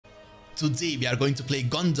Today we are going to play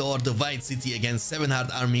Gondor, the White City, against 7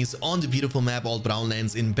 hard armies on the beautiful map Old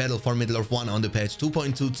Brownlands in Battle for Middle-earth 1 on the patch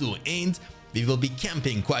 2.22, and we will be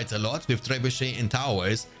camping quite a lot with trebuchet and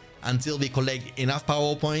towers until we collect enough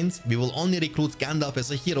power points. We will only recruit Gandalf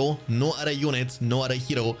as a hero, no other unit, no other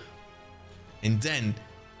hero, and then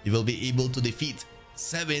we will be able to defeat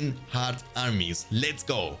 7 hard armies. Let's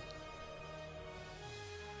go!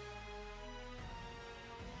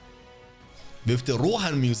 With the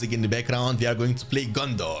Rohan music in the background, we are going to play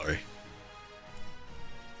Gondor.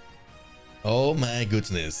 Oh my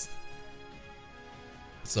goodness.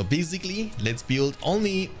 So basically, let's build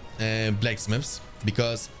only blacksmiths,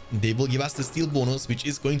 because they will give us the steel bonus, which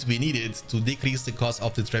is going to be needed to decrease the cost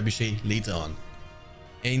of the trebuchet later on.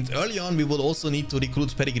 And early on, we will also need to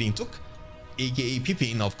recruit Peregrine Took, aka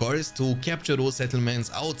Pippin, of course, to capture those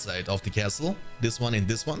settlements outside of the castle, this one and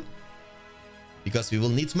this one, because we will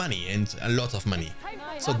need money, and a lot of money.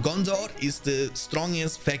 So Gondor is the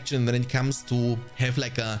strongest faction when it comes to have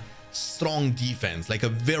like a strong defense, like a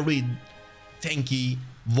very tanky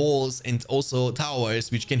walls and also towers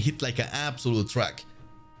which can hit like an absolute truck.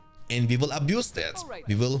 And we will abuse that.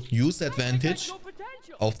 We will use the advantage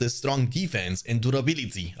of the strong defense and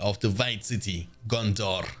durability of the White City,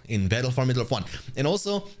 Gondor, in Battle for Middle-earth 1. And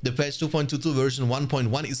also the patch 2.22 version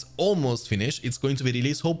 1.1 is almost finished. It's going to be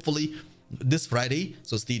released hopefully this Friday,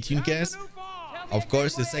 so stay tuned, guys. Of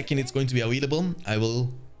course, the second it's going to be available, I will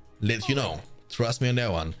let you know. Trust me on that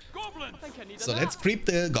one. So let's creep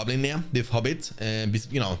the goblin there with Hobbit.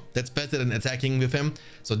 You know, that's better than attacking with him.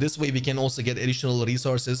 So this way we can also get additional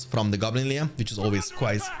resources from the goblin lair, which is always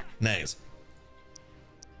quite nice.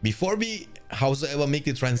 Before we, howsoever, make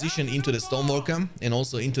the transition into the Stoneworker and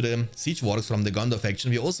also into the siege works from the Gondor faction,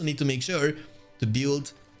 we also need to make sure to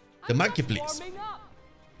build the marketplace.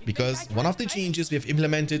 Because one of the changes we have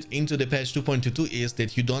implemented into the patch 2.22 is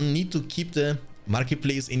that you don't need to keep the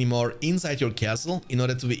marketplace anymore inside your castle in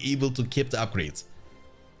order to be able to keep the upgrades.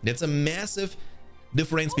 That's a massive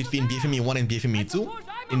difference between BFME 1 and BFME 2.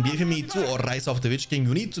 In BFME 2 or Rise of the Witch King,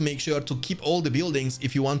 you need to make sure to keep all the buildings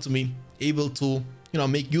if you want to be able to, you know,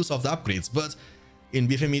 make use of the upgrades. But in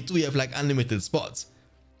BFME 2 you have like unlimited spots,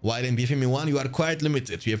 while in BFME 1 you are quite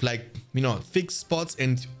limited. You have like, you know, fixed spots,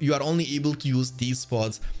 and you are only able to use these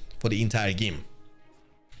spots for the entire game.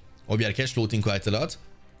 Or we are cash floating quite a lot.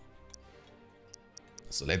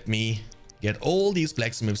 So let me get all these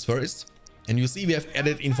blacksmiths first. And you see we have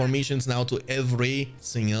added informations now to every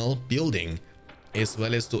single building, as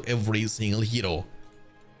well as to every single hero,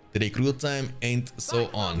 the recruit time and so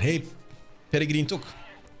on. Hey, Peregrine Took.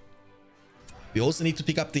 We also need to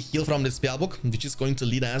pick up the heal from the spellbook, which is going to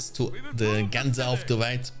lead us to the Gandalf the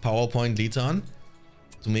White PowerPoint later on,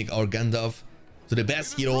 to make our Gandalf to the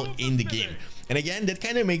best hero in the game. And again, that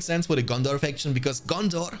kind of makes sense for the Gondor faction, because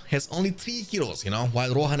Gondor has only 3 heroes, you know,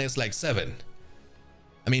 while Rohan has like 7.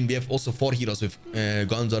 I mean, we have also 4 heroes with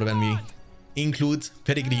Gondor when we include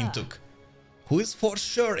Peregrine Took, who is for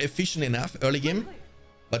sure efficient enough early game,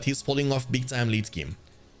 but he's falling off big time late game.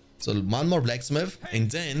 So one more blacksmith,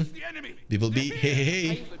 and then we will be,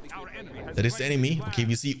 hey, that is the enemy. Okay,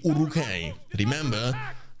 we see Uruk-hai. Remember,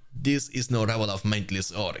 this is no rabble of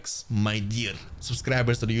mindless orcs, my dear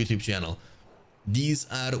subscribers to the YouTube channel. These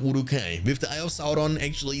are Uruk-hai, with the Eye of Sauron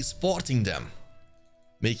actually sporting them,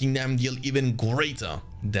 making them deal even greater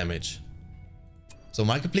damage. So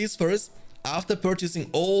marketplace first. After purchasing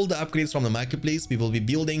all the upgrades from the marketplace, we will be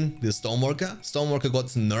building the Stoneworker. Stoneworker got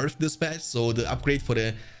nerfed this patch, so the upgrade for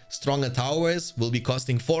the stronger towers will be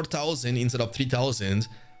costing 4,000 instead of 3,000.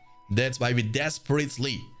 That's why we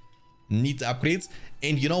desperately need the upgrades.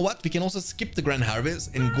 And you know what? We can also skip the Grand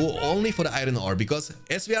Harvest and go only for the iron ore, because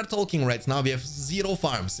as we are talking right now, we have 0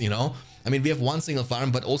 farms, you know? I mean, we have 1 single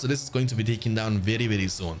farm, but also this is going to be taken down very, very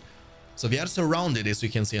soon. So we are surrounded, as you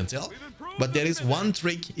can see and tell. But there is one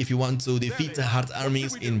trick if you want to defeat the hard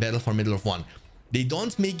armies in Battle for Middle-earth 1. They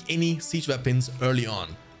don't make any siege weapons early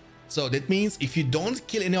on. So that means if you don't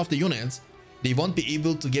kill any of the units, they won't be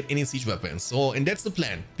able to get any siege weapons. So, and that's the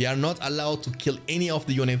plan. We are not allowed to kill any of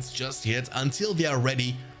the units just yet until we are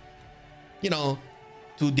ready, you know,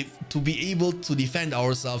 to be able to defend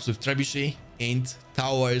ourselves with trebuchet and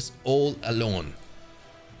towers all alone.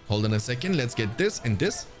 Hold on a second. Let's get this and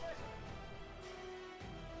this.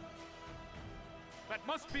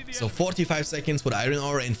 So 45 seconds for the iron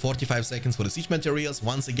ore and 45 seconds for the siege materials.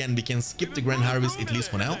 Once again, we can skip the Grand Harvest at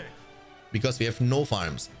least for now, because we have no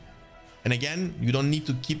farms. And again, you don't need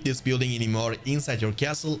to keep this building anymore inside your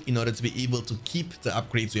castle in order to be able to keep the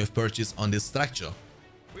upgrades you have purchased on this structure.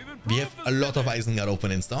 We have a lot of Isengard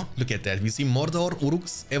opponents now. Look at that. We see Mordor,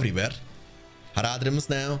 Uruks everywhere. Haradrims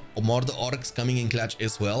now, more the orcs coming in clutch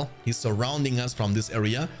as well. He's surrounding us from this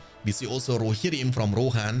area. We see also Rohirrim from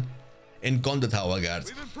Rohan and Gondor Tower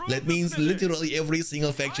Guards. That means literally every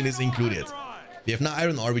single faction is included. We have now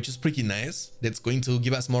Iron Ore, which is pretty nice. That's going to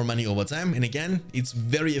give us more money over time. And again, it's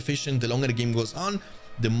very efficient. The longer the game goes on,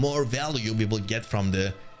 the more value we will get from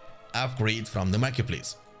the upgrade from the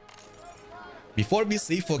marketplace. Before we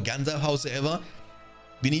save for Gandalf, however,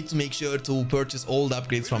 we need to make sure to purchase all the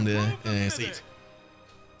upgrades from the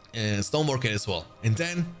Stoneworker as well. And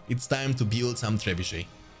then it's time to build some trebuchet.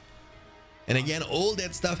 And again, all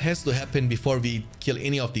that stuff has to happen before we kill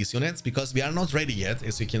any of these units, because we are not ready yet.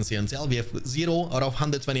 As you can see and tell, we have 0 out of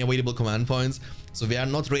 120 available command points, so we are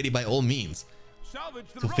not ready by all means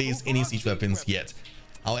to face any siege weapons yet.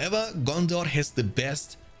 However, Gondor has the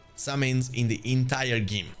best summons in the entire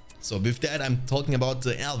game. So with that, I'm talking about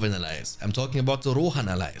the Elven allies, I'm talking about the Rohan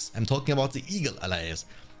allies, I'm talking about the Eagle allies,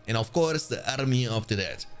 and of course the Army of the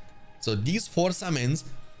Dead. So these 4 summons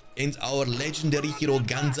and our legendary hero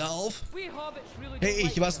Gandalf. Hey,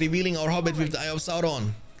 he was revealing our Hobbit with the Eye of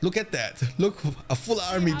Sauron. Look at that. Look, a full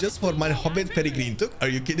army just for my Hobbit Peregrine took. Are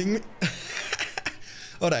you kidding me?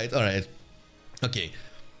 Alright, alright. Okay,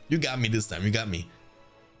 you got me this time, you got me.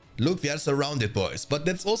 Look, we are surrounded, boys. But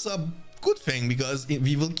that's also a good thing, because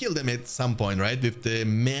we will kill them at some point, right? With the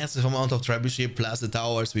massive amount of trebuchet plus the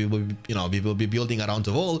towers we will, we will be building around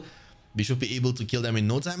the wall. We should be able to kill them in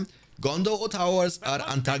no time. Gondor towers are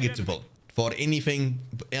untargetable for anything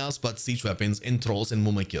else but siege weapons and trolls and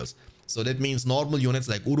movement kills. So that means normal units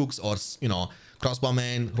like Uruks or,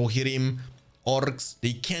 crossbowmen, Rohirrim, orcs,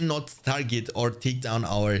 they cannot target or take down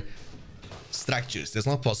our structures. That's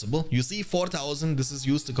not possible. You see 4,000, this is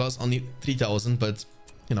used to cost only 3,000, but,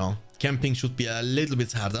 camping should be a little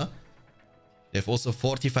bit harder. They have also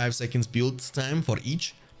 45 seconds build time for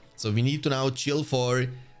each. So we need to now chill for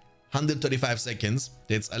 135 seconds.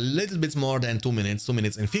 That's a little bit more than 2 minutes, 2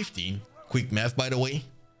 minutes and 15. Quick math, by the way.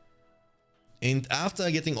 And after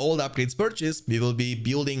getting all the upgrades purchased, we will be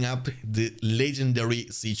building up the legendary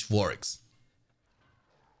siege works.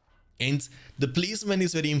 And the placement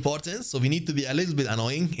is very important, so we need to be a little bit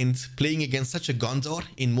annoying, and playing against such a Gondor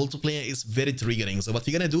in multiplayer is very triggering. So what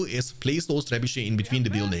we're gonna do is place those trebuchet in between the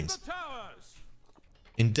buildings.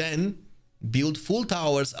 And then build full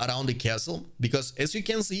towers around the castle, because as you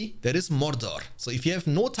can see, there is Mordor. So if you have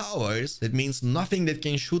no towers, that means nothing that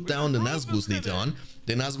can shoot down the Nazgûls later on.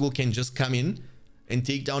 The Nazgûl can just come in and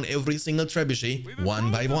take down every single trebuchet one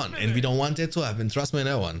by one, and we don't want that to happen, trust me on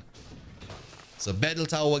that one. So battle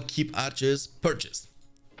tower, keep archers, purchased.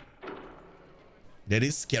 That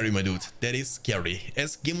is scary, my dude, that is scary.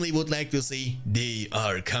 As Gimli would like to say, they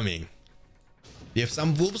are coming. We have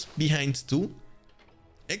some wolves behind too.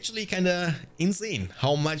 Actually kinda insane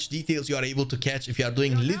how much details you are able to catch if you are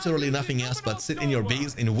doing literally nothing else but sit in your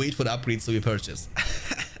base and wait for the upgrades to be purchased.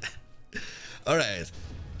 Alright,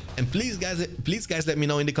 and please guys let me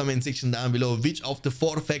know in the comment section down below which of the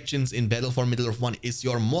 4 factions in Battle for Middle-earth 1 is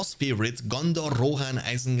your most favorite: Gondor, Rohan,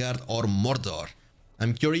 Isengard or Mordor.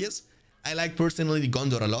 I'm curious. I like personally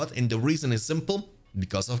Gondor a lot, and the reason is simple: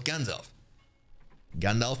 because of Gandalf.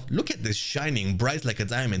 Gandalf, look at this shining bright like a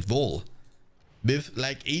diamond wall with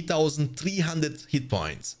like 8,300 hit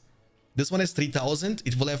points. This one has 3,000.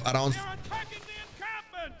 It will have around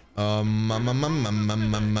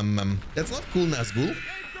that's not cool, Nazgûl.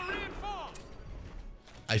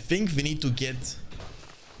 I think we need to get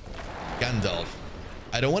Gandalf.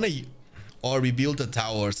 I don't want to, or we build a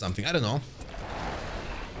tower or something, I don't know.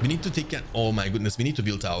 We need to take oh my goodness, we need to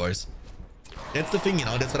build towers. That's the thing,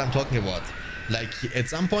 that's what I'm talking about. Like at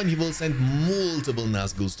some point he will send multiple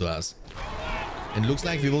Nazgûls to us. And looks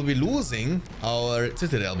like we will be losing our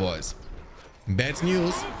Citadel, boys. Bad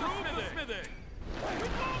news.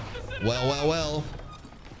 Well.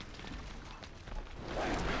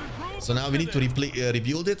 So now we need to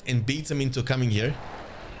rebuild it and bait them into coming here.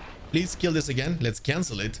 Please kill this again. Let's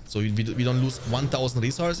cancel it so we don't lose 1,000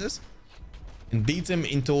 resources. And bait them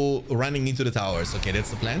into running into the towers. Okay, that's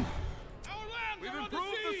the plan.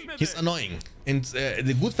 He's annoying. And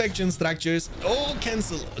the good faction structures. Oh,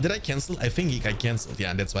 cancel. Did I cancel? I think I canceled.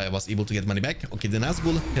 Yeah, that's why I was able to get money back. Okay, the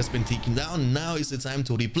Nazgûl has been taken down. Now is the time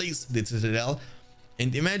to replace the Citadel.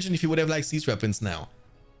 And imagine if you would have like siege weapons now.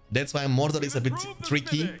 That's why Mordor is a bit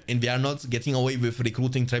tricky, and we are not getting away with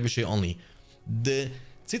recruiting trebuchet only. The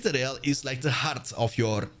Citadel is like the heart of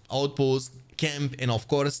your outpost, camp, and of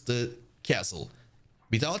course the castle.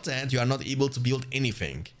 Without that, you are not able to build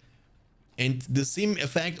anything. And the same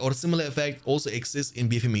effect or similar effect also exists in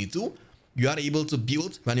BFME 2. You are able to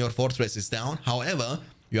build when your fortress is down. However,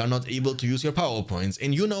 you are not able to use your power points.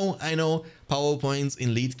 And you know, I know, power points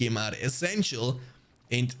in late game are essential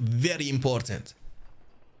and very important.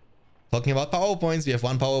 Talking about power points, we have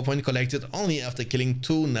 1 power point collected only after killing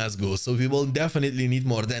 2 Nazgûl, so we will definitely need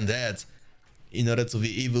more than that in order to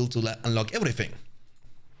be able to unlock everything.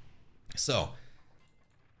 So,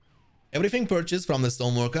 everything purchased from the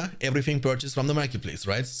Stoneworker, everything purchased from the marketplace,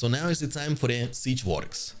 right? So now is the time for the siege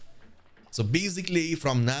works. So basically,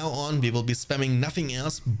 from now on, we will be spamming nothing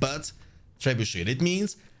else but trebuchet. It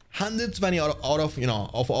means 120 out of, you know,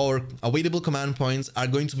 of our available command points are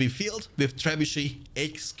going to be filled with trebuchet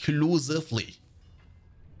exclusively.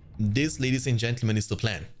 This, ladies and gentlemen, is the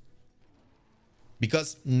plan.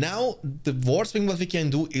 Because now the worst thing what we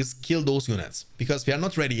can do is kill those units, because we are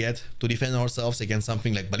not ready yet to defend ourselves against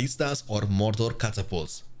something like ballistas or Mordor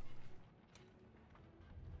catapults.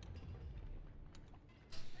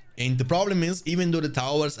 And the problem is, even though the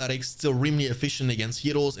towers are extremely efficient against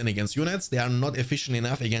heroes and against units, they are not efficient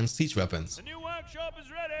enough against siege weapons. The new workshop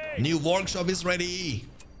is ready! New workshop is ready!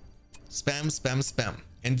 Spam, spam, spam.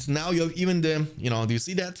 And now you have even the, you know, do you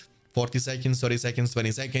see that? 40 seconds, 30 seconds,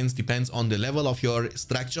 20 seconds, depends on the level of your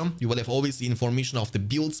structure. You will have always the information of the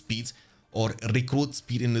build speed or recruit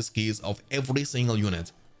speed in this case of every single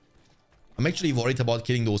unit. I'm actually worried about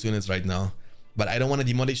killing those units right now, but I don't want to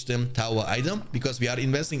demolish the tower either, because we are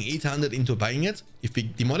investing 800 into buying it. If we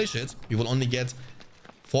demolish it, we will only get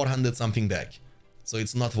 400 something back. So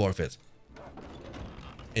it's not worth it.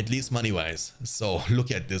 At least money-wise. So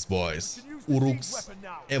look at this, boys. Uruks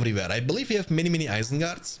everywhere. I believe we have many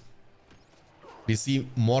Isenguards. We see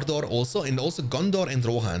Mordor also, and also Gondor and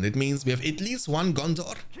Rohan. It means we have at least 1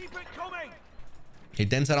 Gondor. Hey,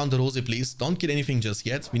 dance around the rosy, please. Don't kill anything just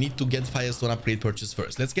yet. We need to get Firestone upgrade purchase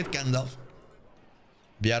first. Let's get Gandalf.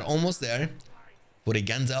 We are almost there for a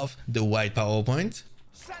Gandalf, the white power point.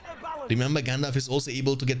 Remember, Gandalf is also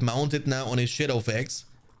able to get mounted now on his Shadowfax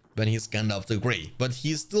when he's Gandalf the Grey. But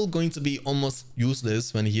he is still going to be almost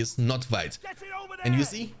useless when he is not white. And you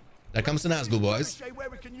see? There comes the Nazgûl, boys.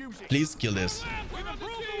 Please kill this.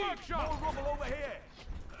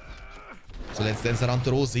 So let's dance around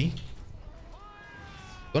the rosy.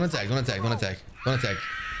 Don't attack, don't attack, don't attack, don't attack.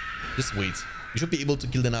 Just wait. You should be able to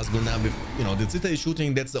kill the Nazgûl now with, you know, the Zither is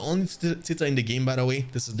shooting. That's the only Zither in the game, by the way.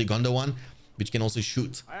 This is the Gondor one, which can also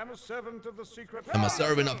shoot. I am a servant of the secret fire. I'm a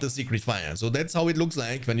servant of the secret fire. So that's how it looks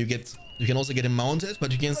like when you get, you can also get him mounted,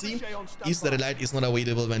 but you can see Easter Light is not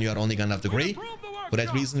available when you are only Gandalf the Grey. For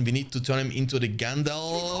that reason, we need to turn him into the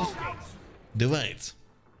Gandalf the White,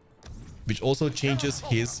 which also changes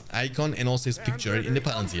his icon and also his picture in the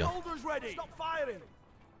Palantir.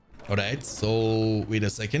 Alright, so wait a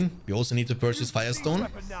second. We also need to purchase Firestone.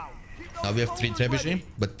 Now we have 3 trebuchet,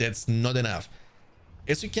 but that's not enough.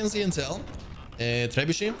 As you can see and tell,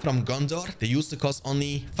 trebuchet from Gondor, they used to cost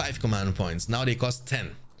only 5 command points. Now they cost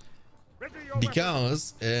 10.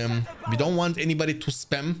 Because we don't want anybody to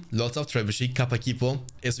spam lots of trebuchet, Kappa Kipo,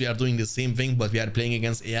 as we are doing the same thing, but we are playing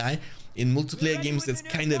against AI. In multiplayer games, that's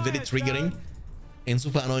kind of very triggering and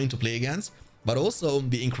super annoying to play against. But also,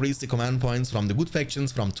 we increase the command points from the good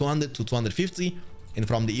factions from 200 to 250, and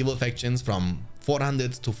from the evil factions from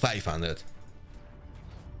 400 to 500.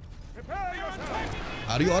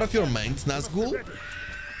 Are you out of your mind, Nazgûl?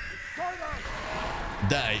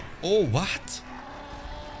 Die. Oh, what?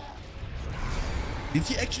 Did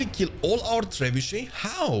he actually kill all our trebuchet?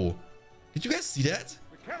 How? Did you guys see that?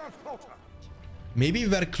 Maybe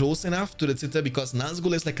we were close enough to the Zither because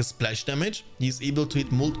Nazgûl is like a splash damage. He's able to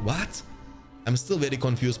hit What? I'm still very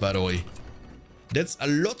confused, by the way. That's a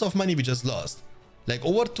lot of money we just lost. Like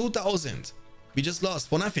over 2,000. We just lost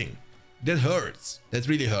for nothing. That hurts. That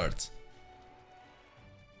really hurts.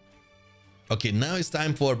 Okay, now it's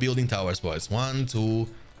time for building towers, boys. 1, 2,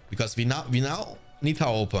 because we now need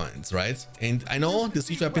power points, right? And I know the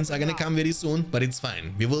siege weapons are gonna come very soon, but it's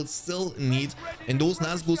fine. We will still need, and those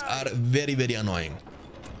Nazgûls are very annoying.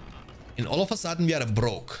 And all of a sudden we are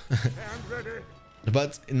broke.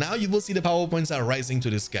 But now you will see the power points are rising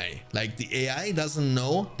to the sky. Like the AI doesn't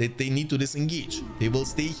know that they need to disengage. They will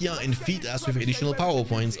stay here and feed us with additional power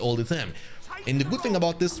points all the time. And the good thing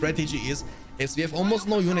about this strategy is, as we have almost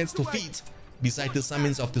no units to feed, beside the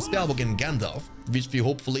summons of the Spellbook and Gandalf, which we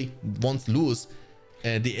hopefully won't lose,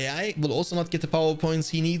 the AI will also not get the power points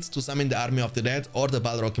he needs to summon the Army of the Dead or the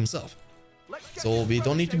Balrog himself. So we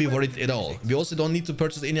don't need to be worried at all. We also don't need to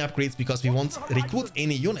purchase any upgrades because we won't recruit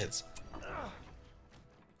any units,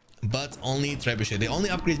 but only trebuchet. The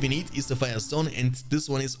only upgrade we need is the Firestone, and this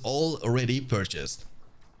one is already purchased.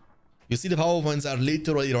 You see the power points are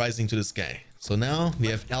literally rising to the sky. So now we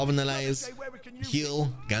have Elven Allies,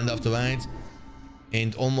 Heal, Gandalf the White,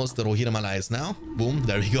 And almost the Rohirrim allies now. Boom,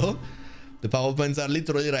 there we go. The power points are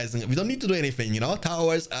literally rising. We don't need to do anything, you know.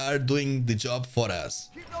 Towers are doing the job for us.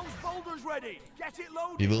 Keep those boulders ready. Get it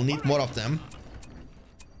loaded. We will need more of them.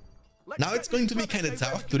 Now it's going to be kind of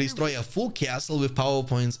tough to destroy a full castle with power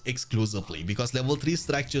points exclusively, because level 3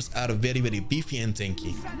 structures are very beefy and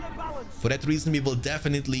tanky. For that reason, we will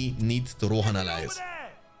definitely need the Rohan allies.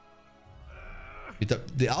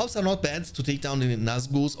 The elves are not bad to take down the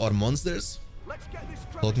Nazguls or monsters.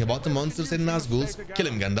 Talking about the monsters and Nazguls, kill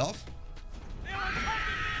him, Gandalf.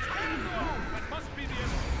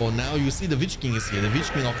 Oh, now you see the Witch King is here, the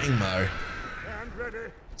Witch King of Ingmar.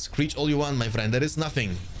 Screech all you want, my friend, there is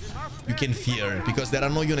nothing you can fear, because there are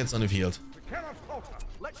no units on the field.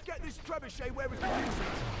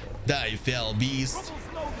 Die, fell beast.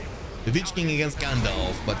 The Witch King against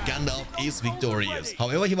Gandalf, but Gandalf is victorious.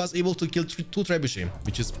 However, he was able to kill 2 trebuchet,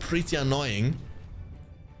 which is pretty annoying.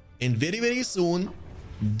 And very soon,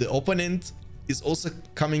 the opponent is also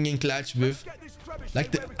coming in clutch with,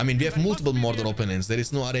 like, I mean, we have multiple Mordor opponents. There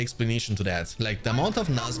is no other explanation to that. Like, the amount of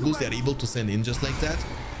Nazguls they are able to send in just like that,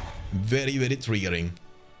 very triggering.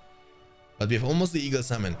 But we have almost the Eagle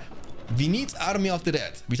Summon. We need Army of the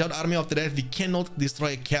Dead. Without Army of the Dead, we cannot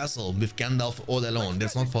destroy a castle with Gandalf all alone.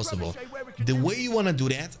 That's not possible. The way you want to do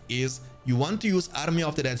that is you want to use Army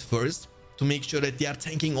of the Dead first to make sure that they are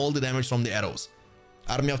tanking all the damage from the arrows.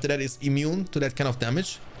 Army of the Dead is immune to that kind of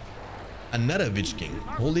damage. Another Witch King.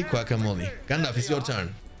 Holy guacamole. Gandalf, it's your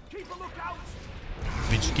turn.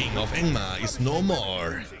 Witch King of Ingmar is no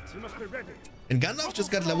more. And Gandalf just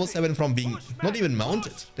got level 7 from being not even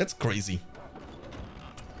mounted. That's crazy.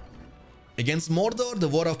 Against Mordor, the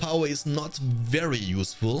Word of Power is not very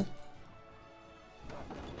useful.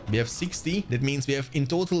 We have 60. That means we have in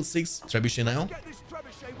total 6 trebuchet now.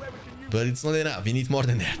 But it's not enough. We need more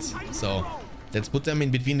than that. So let's put them in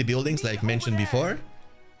between the buildings like mentioned before.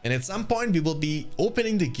 And at some point we will be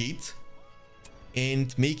opening the gate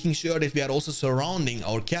and making sure that we are also surrounding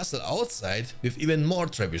our castle outside with even more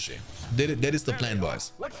trebuchet. That is the plan,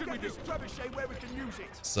 boys.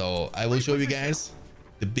 So I will show you guys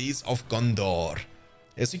the base of Gondor.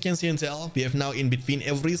 As you can see and tell, we have now in between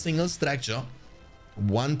every single structure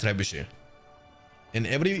 1 trebuchet. And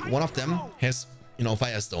every one of them has, you know,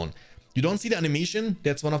 Firestone. You don't see the animation.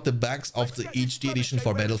 That's one of the bugs of the HD edition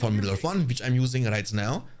for Battle for Middle-earth 1, which I'm using right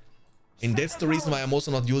now. And that's the reason why I'm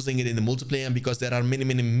also not using it in the multiplayer, because there are many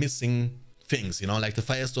missing things, you know, like the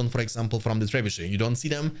Firestone, for example, from the trebuchet. You don't see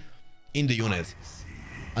them in the unit,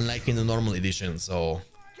 unlike in the normal edition. So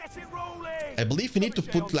I believe we need to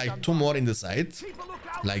put like 2 more in the side,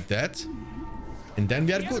 like that. And then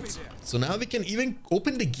we are good. So now we can even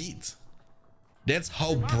open the gate. That's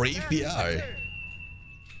how brave we are.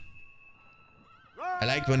 I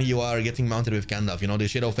like when you are getting mounted with Gandalf, you know, the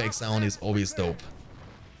Shadow Fake sound is always dope.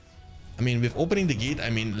 I mean, with opening the gate, I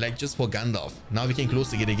mean, like just for Gandalf. Now we can close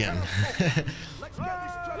the gate again.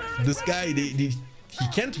 This guy, he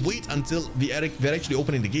can't wait until we're actually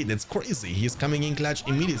opening the gate. That's crazy. He's coming in clutch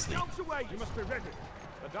immediately.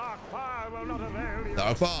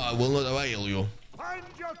 Dark Fire will not avail you.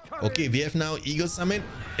 Okay, we have now Eagle Summit.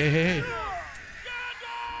 Hey.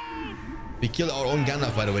 We killed our own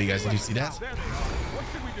Gandalf, by the way, guys. Did you see that?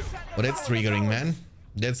 Oh, that's triggering, man.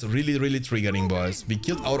 That's really triggering, boys. We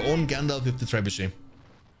killed our own Gandalf with the trebuchet.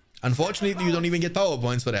 Unfortunately, you don't even get power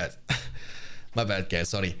points for that. My bad, guys.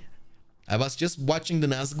 Sorry. I was just watching the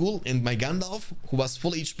Nazgul, and my Gandalf, who was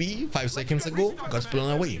full HP 5 seconds ago, got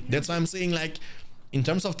blown away. That's why I'm saying, like, in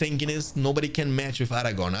terms of tankiness, nobody can match with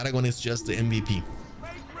Aragorn. Aragorn is just the MVP.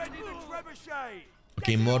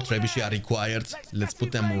 Okay, more trebuchet are required. Let's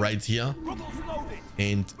put them right here.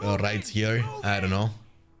 And right here. I don't know.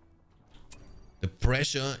 The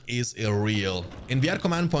pressure is real. And we are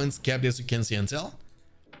command points capped, as you can see and tell.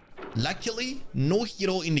 Luckily, no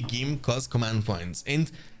hero in the game costs command points. And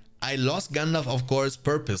I lost Gandalf, of course,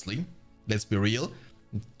 purposely. Let's be real.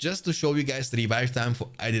 Just to show you guys the revive time.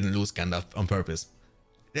 I didn't lose Gandalf on purpose.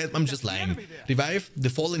 I'm just lying. Revive the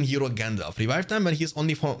fallen hero Gandalf. Revive time when he's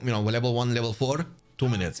only for, you know, level 1, level 4, 2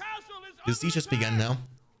 minutes. The siege has begun now.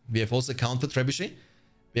 We have also counter trebuchet.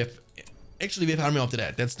 We have Army of the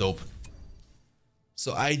Dead. That's dope.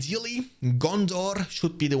 So ideally, Gondor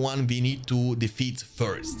should be the one we need to defeat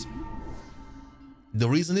first. The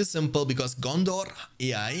reason is simple, because Gondor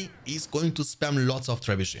AI is going to spam lots of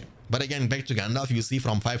trebuchet. But again, back to Gandalf, you see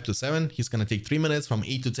from 5 to 7, he's gonna take 3 minutes. From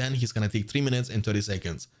 8 to 10, he's gonna take 3 minutes and 30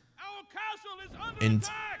 seconds. And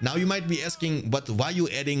now you might be asking, but why are you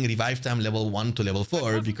adding revive time level 1 to level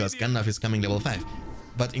 4? Because Gandalf is coming level 5.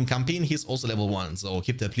 But in campaign, he's also level 1, so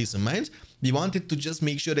keep that please in mind. We wanted to just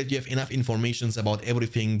make sure that you have enough information about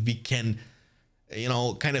everything we can you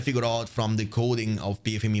know, kind of figured out from the coding of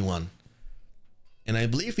BFME 1. And I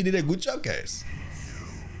believe we did a good job, guys.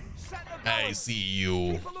 I see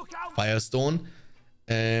you, Firestone.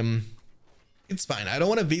 It's fine. I don't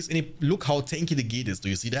want to waste any... Look how tanky the gate is. Do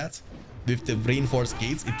you see that? With the reinforced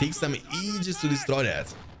gates, it takes them ages to destroy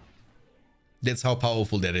that. That's how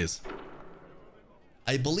powerful that is.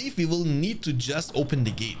 I believe we will need to just open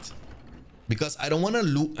the gate, because I don't want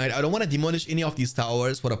to demolish any of these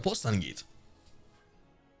towers for a post-on gate.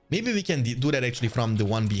 Maybe we can do that actually from the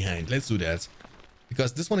one behind. Let's do that,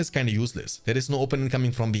 because this one is kind of useless. There is no opening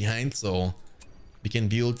coming from behind, so we can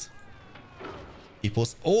build a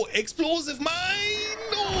post. Oh, explosive mine!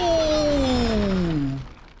 No!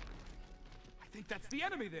 I think that's the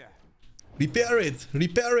enemy there. Repair it!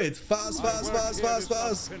 Repair it! Fast, fast, fast, fast,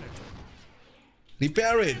 fast!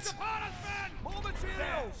 Repair it! More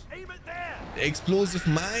materials. Aim it there. The explosive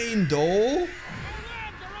mine, though.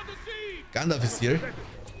 Gandalf is here.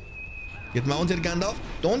 Get mounted, Gandalf.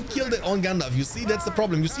 Don't kill the on Gandalf. You see, that's the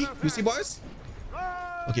problem. You see, boys.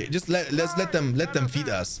 Okay, just let's let them feed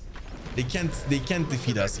us. They can't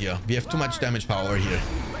defeat us here. We have too much damage power here.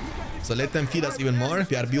 So let them feed us even more.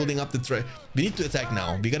 We are building up the we need to attack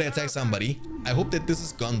now. We gotta attack somebody. I hope that this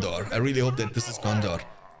is Gondor. I really hope that this is Gondor.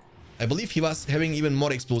 I believe he was having even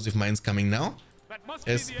more explosive mines coming now,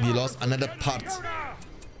 as we lost another part.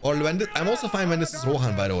 Or when I'm also fine when this is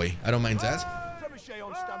Rohan, by the way. I don't mind that.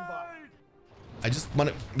 I just want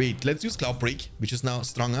to wait. Let's use Cloud Break, which is now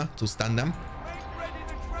stronger to stun them.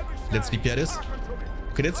 Let's repair this.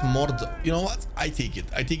 Okay, that's more. You know what? I take it.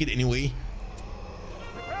 I take it anyway.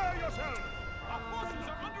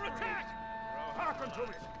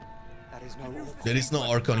 There is no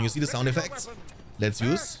Archon. You see the sound effects? Let's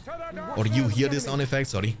use. Or you hear the sound effects.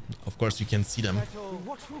 Sorry. Of course, you can see them.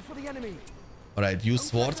 Alright, use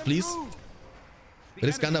swords, please. Where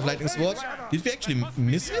is Gandalf Lightning Sword? Did we actually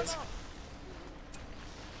miss it?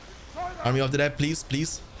 Army of the Dead, please,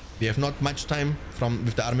 please. We have not much time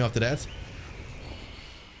with the Army of the Dead.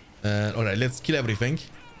 Alright, let's kill everything.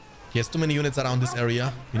 He has too many units around this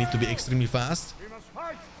area. We need to be extremely fast.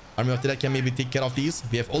 Army of the Dead can maybe take care of these.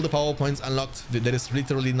 We have all the power points unlocked. There is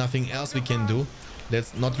literally nothing else we can do.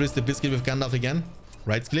 Let's not risk the biscuit with Gandalf again.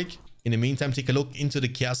 Right click. In the meantime, take a look into the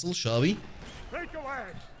castle, shall we?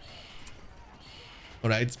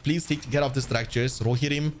 Alright, please take care of the structures.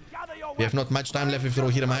 Rohirrim. We have not much time left with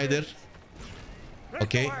Rohirrim either.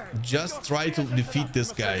 Okay, just try to defeat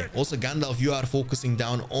this guy. Also, Gandalf, you are focusing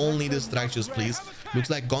down only the structures, please. Looks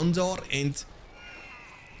like Gondor and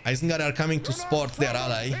Isengard are coming to support their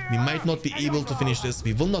ally. We might not be able to finish this.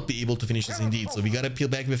 We will not be able to finish this indeed. So we gotta peel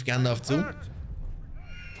back with Gandalf too.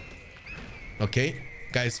 Okay,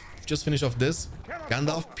 guys, just finish off this.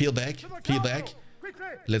 Gandalf, peel back, peel back.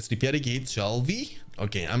 Let's repair the gate, shall we?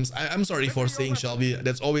 Okay, I'm sorry for saying shall we.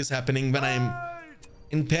 That's always happening when I'm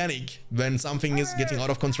in panic, when something is getting out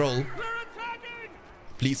of control.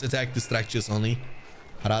 Please attack the structures only.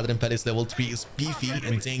 Haradrim Palace level 3 is beefy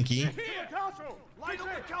and tanky.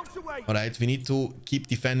 Alright, we need to keep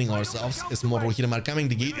defending ourselves as more Rohirrim are coming.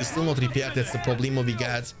 The gate is still not repaired. That's the problem we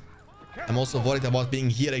got. I'm also worried about being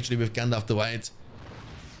here actually with Gandalf the White.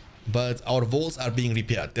 But our walls are being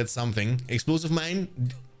repaired. That's something. Explosive mine.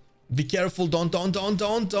 Be careful. Don't.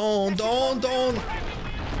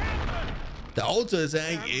 The auto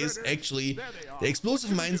attack is actually... The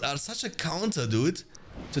explosive mines are such a counter, dude,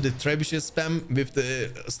 to the trebuchet spam with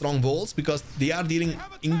the strong walls, because they are dealing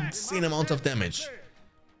insane amount of damage.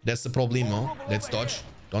 That's the problemo. Let's dodge.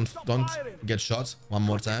 Don't get shot. One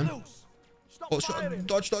more time. Oh,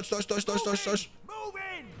 dodge. Don't attack.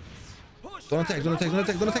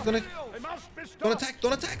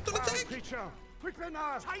 Don't attack. Quickly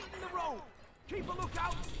now. Tighten the rope. Keep a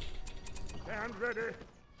lookout. Stand ready.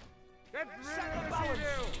 Get ready.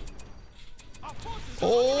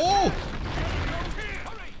 Oh!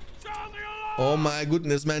 Oh my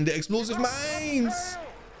goodness, man. The explosive mines.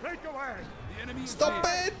 Stop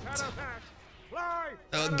it.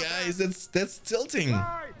 Oh, guys, that's tilting.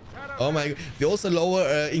 Oh my, they also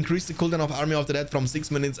increased the cooldown of Army of the Dead from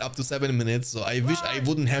 6 minutes up to 7 minutes. So I wish I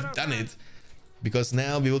wouldn't have done it, because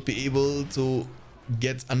now we would be able to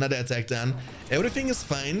get another attack done. Everything is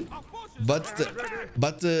fine, but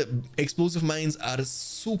the explosive mines are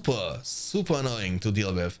super annoying to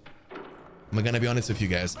deal with. I'm gonna be honest with you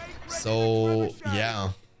guys. So yeah,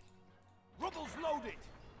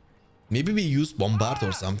 maybe we use bombard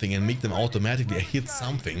or something and make them automatically hit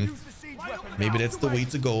something. Maybe that's the way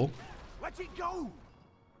to go.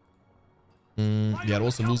 We are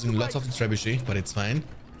also losing lots of the trebuchet, but it's fine.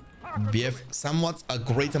 We have somewhat a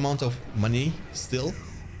great amount of money still,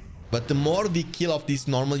 but the more we kill off these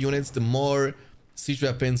normal units, the more siege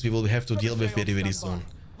weapons we will have to deal with very, very soon.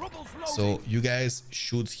 So you guys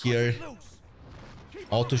shoot here.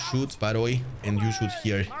 Auto shoot, by the way, and you shoot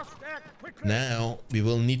here. Now we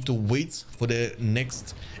will need to wait for the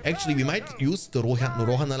next. Actually, we might use the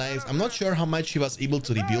Rohan allies. I'm not sure how much he was able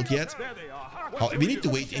to rebuild yet. We need to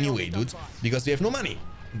wait anyway, dude, because we have no money.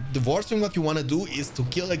 The worst thing what you want to do is to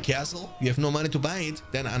kill a castle. You have no money to buy it.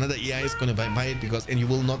 Then another AI is gonna buy it because, and you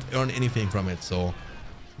will not earn anything from it. So,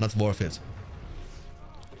 not worth it.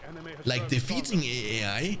 Like defeating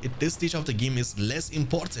AI at this stage of the game is less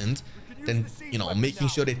important than, you know, making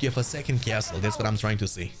sure that you have a second castle. That's what I'm trying to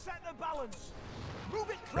say.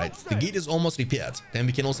 Right, the gate is almost repaired. Then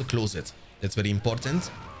we can also close it. That's very important.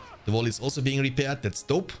 The wall is also being repaired. That's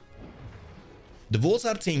dope. The walls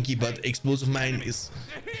are tanky, but explosive mine is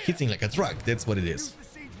hitting like a truck. That's what it is.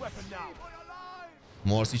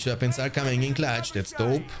 More siege weapons are coming in clutch. That's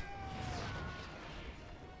dope.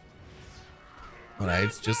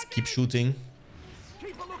 Alright, just keep shooting.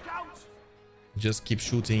 Just keep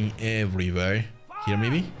shooting everywhere. Here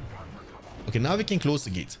maybe? Okay, now we can close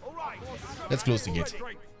the gate. Let's close the gate.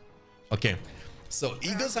 Okay, so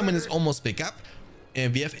Eagle Summon is almost pick up.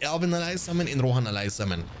 And we have Elven Ally Summon and Rohan Ally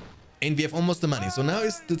Summon. And we have almost the money. So now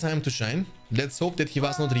is the time to shine. Let's hope that he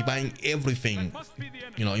was not rebuying everything,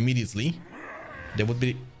 you know, immediately. That would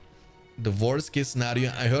be the worst case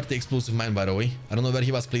scenario. I heard the explosive mine, by the way. I don't know where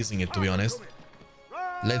he was placing it, to be honest.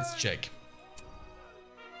 Let's check.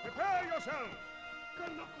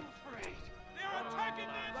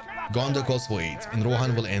 Gondor calls for aid, and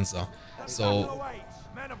Rohan will answer. So,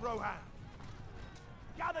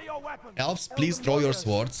 elves, please draw your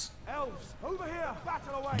swords.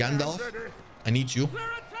 Gandalf, I need you.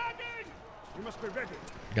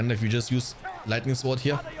 Gandalf, you just use lightning sword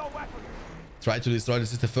here. Try to destroy the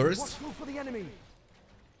city first.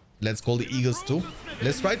 Let's call the eagles too.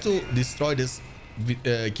 Let's try to destroy this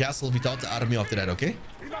castle without the army of the dead, okay?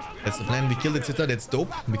 That's the plan. We kill the city, that's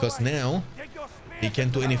dope, because now he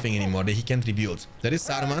can't do anything anymore. He can't rebuild. That is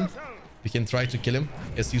Saruman. We can try to kill him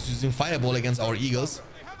as he's using fireball against our eagles.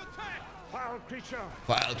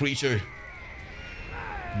 Vile creature.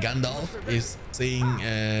 Gandalf is saying,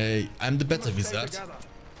 I'm the better wizard.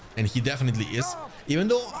 And he definitely is. Even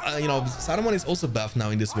though, you know, Saruman is also buffed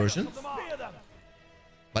now in this version.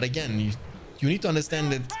 But again, you need to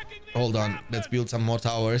understand that... Hold on, let's build some more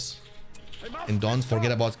towers. And don't forget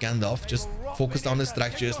about Gandalf. Just focus on the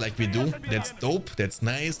structures like we do. That's dope, that's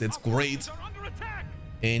nice, that's great.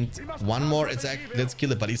 And one more attack. Let's kill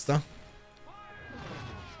the ballista.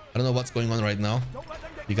 I don't know what's going on right now.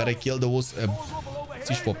 We gotta kill those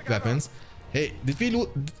siege weapons. Hey, did we lose?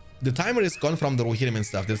 The timer is gone from the Rohirrim and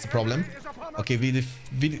stuff. That's the problem. Okay, we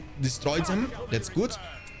destroyed them. That's good.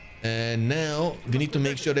 And now we need to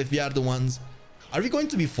make sure that we are the ones. Are we going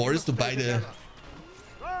to be forced to buy to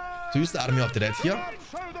use the army of the dead here?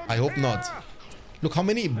 I hope not. Look how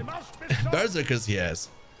many berserkers he has.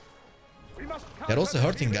 They're also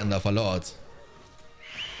hurting Gandalf a lot.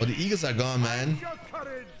 Oh, the eagles are gone, man.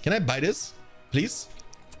 Can I buy this? Please?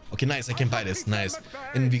 Okay, nice. I can buy this. Nice.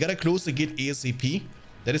 And we gotta close the gate ASAP.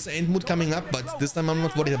 There is an end mood coming up, but this time I'm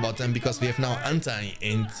not worried about them because we have now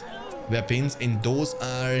anti-end weapons, and those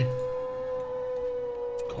are...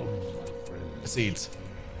 See it.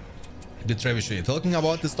 The trebuchet. Talking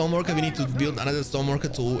about the Stormworker, we need to build another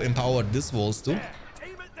Stormworker to empower these walls too.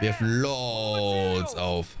 We have lots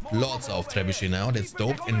of trebuchet now. That's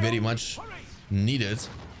dope and very much needed.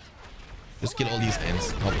 Just kill all these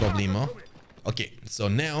ends, no problemo. Okay, so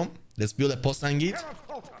now let's build a postline gate.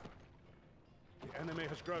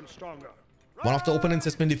 One of the opponents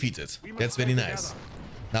has been defeated. That's very nice.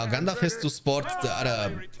 Now Gandalf has to support the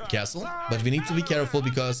other castle, but we need to be careful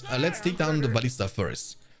because let's take down the ballista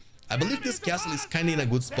first. I believe this castle is kind of in a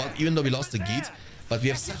good spot, even though we lost the gate. But we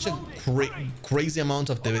have such a crazy amount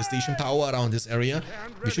of devastation power around this area.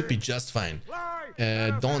 We should be just fine.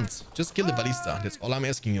 Don't. Just kill the ballista. That's all I'm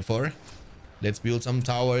asking you for. Let's build some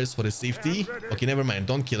towers for the safety. Okay, never mind.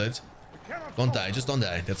 Don't kill it. Don't die. Just don't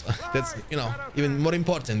die. That's you know, even more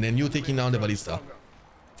important than you taking down the ballista.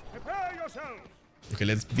 Okay,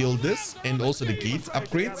 let's build this and also the gate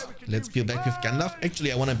upgrade. Let's build back with Gandalf.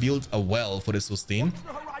 Actually, I want to build a well for the sustain.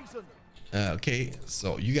 Okay,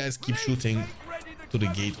 so you guys keep shooting to the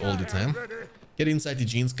gate all the time. Get inside the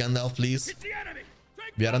jeans, Gandalf, please.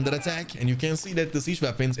 We are under attack, and you can see that the siege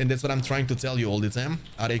weapons, and that's what I'm trying to tell you all the time,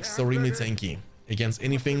 are extremely tanky against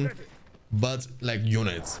anything but like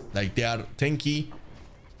units. Like they are tanky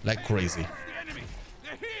like crazy.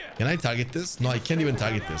 Can I target this? No, I can't even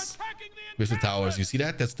target this with the towers. You see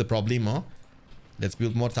that? That's the problem, huh? Let's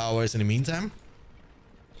build more towers in the meantime.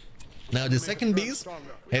 Now the second base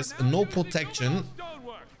has no protection.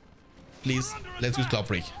 Please, let's use Cloud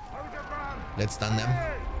Break. Let's stun them.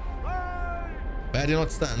 Why are they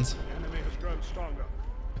not stunned?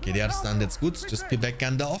 Okay, they are stunned. That's good. Just peel back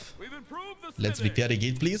Gandalf. Let's repair the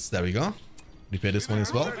gate, please. There we go. Repair this one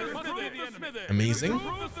as well. Amazing.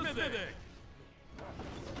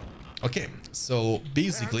 Okay, so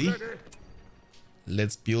basically,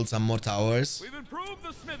 let's build some more towers.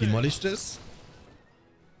 Demolish this.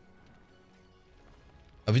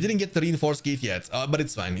 We didn't get the reinforced gate yet, but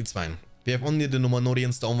it's fine. It's fine. We have only the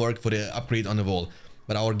Numenorian stonework for the upgrade on the wall,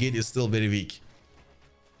 but our gate is still very weak.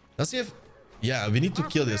 Does he have... Yeah, we need to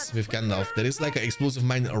kill this with Gandalf. There is like an explosive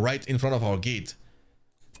mine right in front of our gate.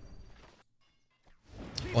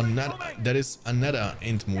 There is another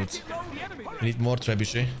Entmoot. We need more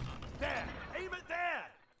trebuchet.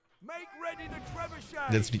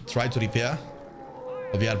 Let's try to repair.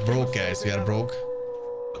 Oh, we are broke, guys. We are broke.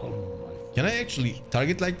 Can I actually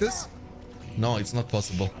target like this? No, it's not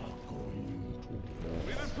possible.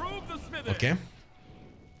 Okay.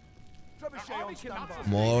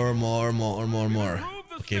 More.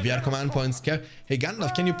 Okay, we are command points. Hey,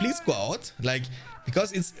 Gandalf, can you please go out? Like,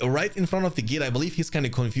 because it's right in front of the gate, I believe he's kind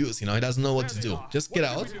of confused, you know, he doesn't know what to do. Just get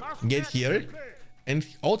out, get here, and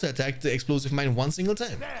auto-attack the explosive mine one single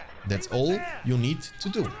time. That's all you need to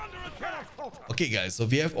do. Okay, guys, so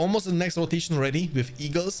we have almost the next rotation ready with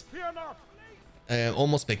Eagles.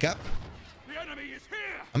 Almost back up.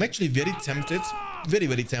 I'm actually very tempted,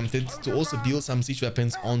 very tempted to also build some siege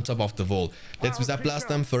weapons on top of the wall. Let's Wizard Blast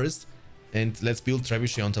them first, and let's build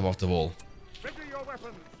Trebuchet on top of the wall.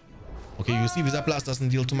 Okay, you see Wizard Blast doesn't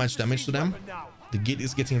deal too much damage to them. The gate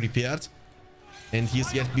is getting repaired, and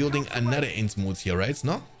he's yet building another Entmoot here, right?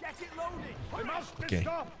 No? Okay,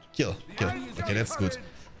 kill. Okay, that's good.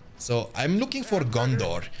 So I'm looking for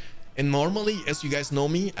Gondor. And normally, as you guys know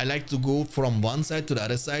me, I like to go from one side to the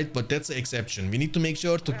other side, but that's an exception. We need to make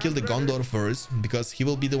sure to kill the Gondor first, because he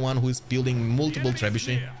will be the one who is building multiple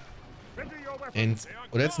trebuchet. And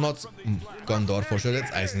that's not Gondor for sure,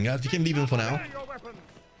 that's Isengard. We can leave him for now.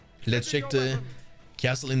 Let's check the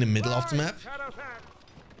castle in the middle of the map.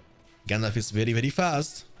 Gandalf is very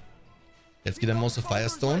fast. Let's get him also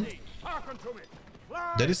Firestone.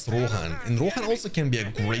 That is Rohan. And Rohan also can be a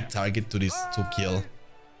great target to kill.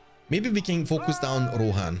 Maybe we can focus down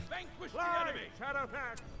Rohan.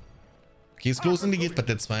 Okay, he's closing the gate, but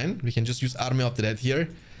that's fine. We can just use Army of the Dead here.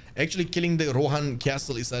 Actually, killing the Rohan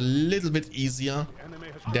castle is a little bit easier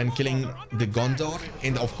than killing the Gondor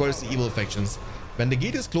and, of course, the evil factions. When the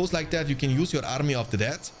gate is closed like that, you can use your Army of the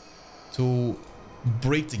Dead to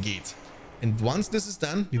break the gate. And once this is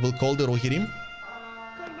done, we will call the Rohirrim.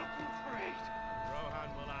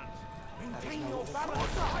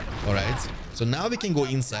 Alright, so now we can go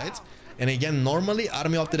inside. And again, normally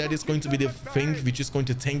Army of the Dead is going to be the thing which is going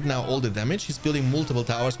to tank now all the damage. He's building multiple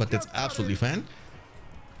towers, but that's absolutely fine.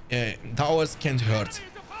 Towers can't hurt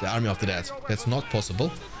the Army of the Dead. That's not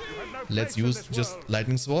possible. Let's use just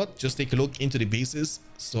Lightning Sword. Just take a look into the bases,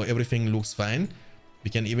 so everything looks fine.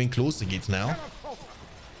 We can even close the gate now.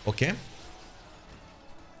 Okay.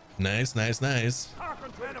 Nice.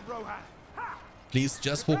 Please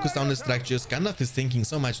just focus down the structures. Gandalf is taking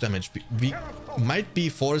so much damage. We might be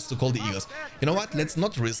forced to call the Eagles. You know what? Let's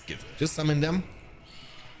not risk it. Just summon them.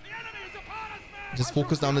 Just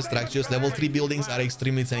focus down the structures. Level 3 buildings are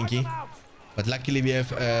extremely tanky. But luckily we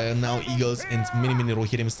have now Eagles and many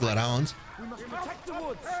Rohirrim still around.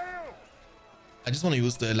 I just want to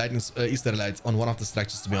use the lightning Easter light on one of the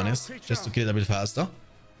structures, to be honest. Just to kill it a bit faster.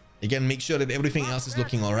 Again, make sure that everything else is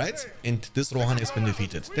looking alright. And this Rohan has been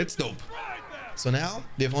defeated. That's dope. So now,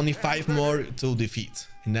 we have only 5 more to defeat,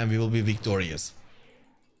 and then we will be victorious.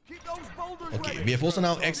 Okay, we have also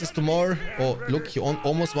now access to more. Oh, look, he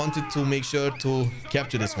almost wanted to make sure to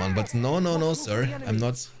capture this one, but no, sir. I'm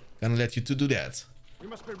not gonna let you to do that.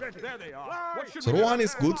 So Rohan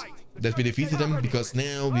is good that we defeated him, because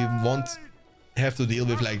now we won't have to deal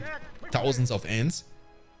with like thousands of ants.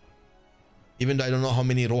 Even though I don't know how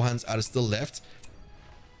many Rohans are still left.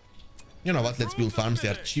 You know what, let's build farms, they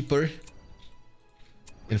are cheaper.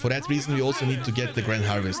 And for that reason, we also need to get the Grand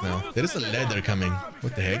Harvest now. There is a ladder coming.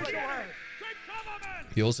 What the heck?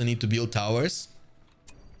 We also need to build towers.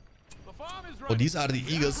 Oh, these are the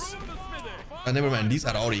eagles. Oh, never mind. These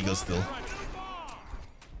are our eagles still.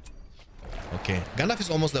 Okay. Gandalf is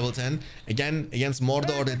almost level 10. Again, against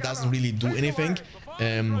Mordor, that doesn't really do anything.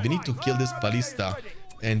 We need to kill this ballista.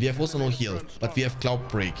 And we have also no heal. But we have Cloud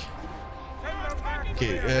Break.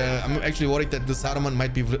 Okay. I'm actually worried that the Saruman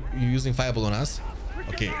might be using Fireball on us.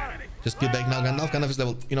 Okay, just peel back now, Gandalf. Gandalf is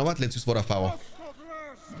level... You know what? Let's use Word of Power.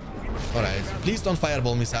 Alright, please don't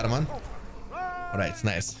fireball me, Saruman. Alright,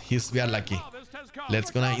 nice. We are lucky.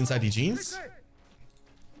 Let's go now inside the jeans.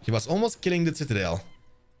 He was almost killing the citadel.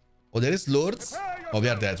 Oh, there is lords. Oh, we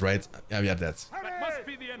are dead, right? Yeah, we are dead.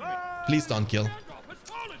 Please don't kill.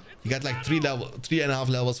 He got like 3.5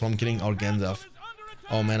 levels from killing our Gandalf.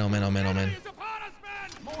 Oh man, oh man, oh man, oh man.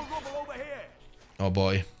 Oh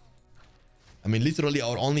boy. I mean, literally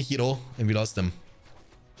our only hero, and we lost him.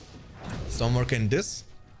 Some work in this.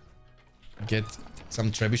 Get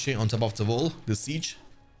some trebuchet on top of the wall. The siege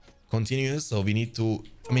continues, so we need to...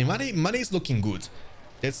 I mean, money is looking good.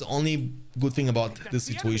 That's the only good thing about this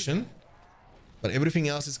situation. But everything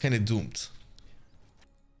else is kind of doomed.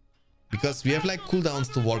 Because we have like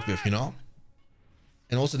cooldowns to work with, you know?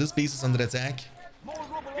 And also this base is under attack.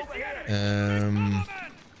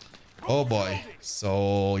 Oh boy.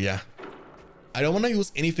 So, yeah. I don't want to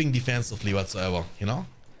use anything defensively whatsoever, you know?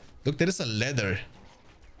 Look, there is a ladder.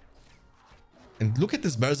 And look at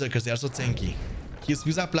these berserkers, they are so tanky. He's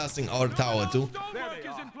outblasting our tower too.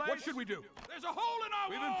 What should we do? There's a hole in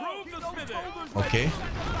our wall. Okay.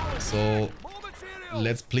 So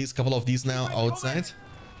let's place a couple of these now outside.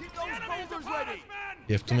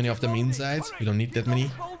 We have too many of them inside. We don't need that many.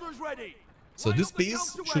 So this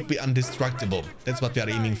base should be indestructible. That's what we are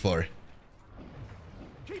aiming for.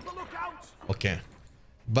 Okay.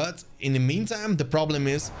 But in the meantime, the problem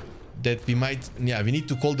is that we need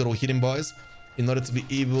to call the Rohirrim boys in order to be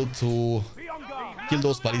able to kill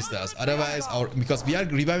those ballistas. Otherwise, because we are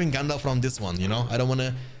reviving Gandalf from this one, you know? I don't want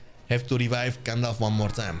to have to revive Gandalf one more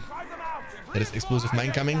time. There is explosive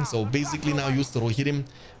mine coming, so basically now use the Rohirrim,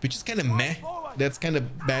 which is kind of meh. That's kind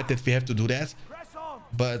of bad that we have to do that.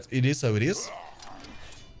 But it is how it is.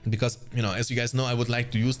 Because, you know, as you guys know, I would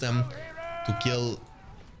like to use them to kill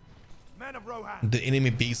the enemy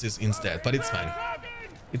bases instead. But it's fine.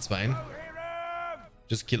 It's fine.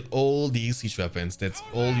 Just kill all these siege weapons. That's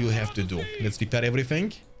all you have to do. Let's repair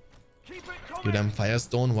everything. Give them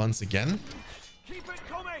Firestone once again.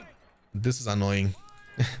 This is annoying.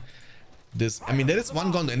 I mean, there is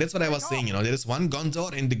one Gondor, and that's what I was saying, you know, there is one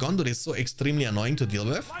Gondor, and the Gondor is so extremely annoying to deal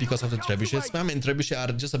with because of the trebuchet spam, and trebuchet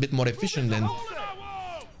are just a bit more efficient than...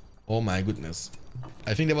 Oh my goodness.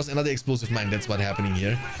 I think there was another explosive mine, that's what's happening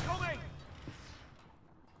here.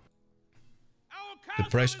 The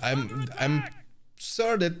pressure... I'm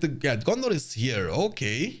sure that the Gondor is here.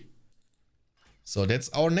 Okay. So that's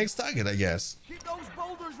our next target, I guess. Keep those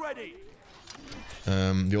boulders ready.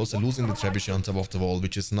 We're also losing the trebuchet on top of the wall,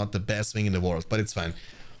 which is not the best thing in the world, but it's fine.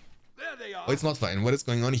 There they are. Oh, it's not fine. What is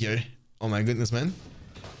going on here? Oh my goodness, man.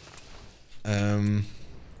 And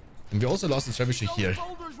we also lost the trebuchet here.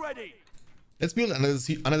 Let's build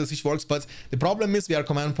another siege works, but the problem is we are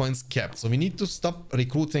command points capped, so we need to stop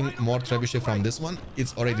recruiting more trebuchet from this one.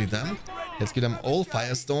 It's already done. Let's give them all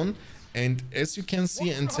Firestone, and as you can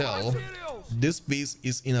see and tell, this base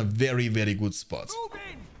is in a very, very good spot.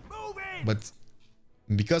 But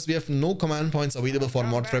because we have no command points available for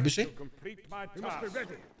more trebuchet,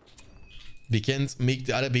 we can't make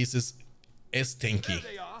the other bases as tanky.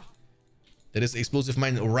 There is explosive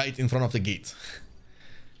mine right in front of the gate.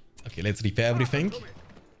 Okay, let's repair everything.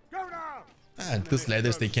 And these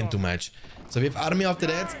ladders, they can't do much. So we have army of the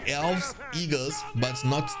dead, elves, eagles, but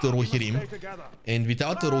not the Rohirrim. And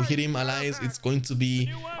without the Rohirrim allies, it's going to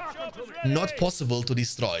be not possible to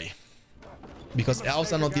destroy. Because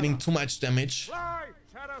elves are not dealing too much damage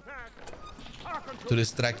to the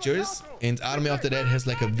structures, and army of the dead has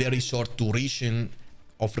like a very short duration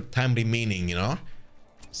of time remaining, you know.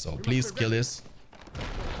 So please kill this.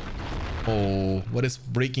 Oh, what is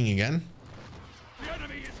breaking again?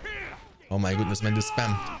 Oh my goodness, man, the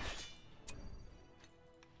spam.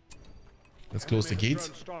 Let's close the gate.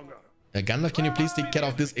 Gandalf, can you please take care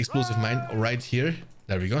of this explosive mine right here?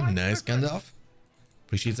 There we go. Nice, Gandalf.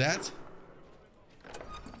 Appreciate that.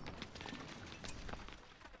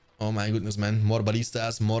 Oh my goodness, man. More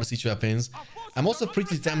ballistas, more siege weapons. I'm also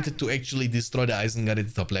pretty tempted to actually destroy the Isengard at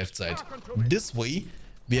the top left side. This way,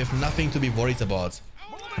 we have nothing to be worried about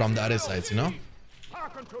from the other sides, you know?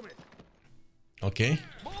 Okay.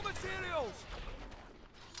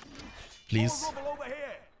 Please.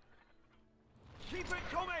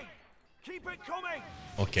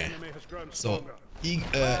 Okay. So,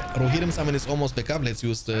 Rohirrim summon is almost back up. Let's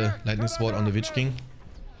use the lightning sword on the Witch King,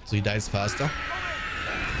 so he dies faster.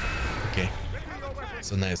 Okay.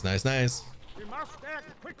 So nice, nice, nice.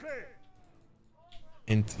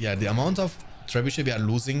 And yeah, the amount of trebuchet we are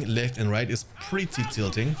losing left and right is pretty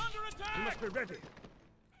tilting.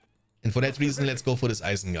 And for that reason, let's go for this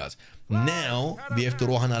Isengard. Now, we have the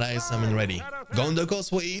Rohan allies summon ready. Gondor goes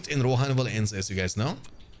for 8 and Rohan will answer, as you guys know.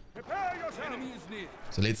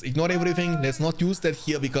 So let's ignore everything. Let's not use that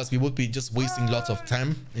here because we would be just wasting lots of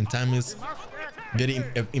time. And time is very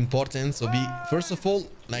important. So we, first of all,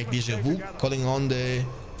 like Deja Vu, calling on the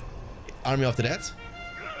Army of the Dead.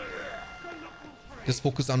 Just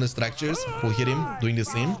focus on the structures. Rohirrim doing the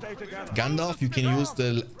same. Gandalf, you can use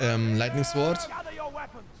the lightning sword.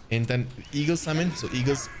 And then eagles summon. So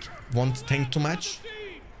eagles won't tank too much.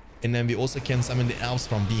 And then we also can summon the elves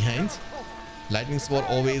from behind. Lightning sword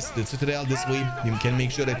always the citadel. This way we can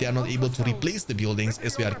make sure that they are not able to replace the buildings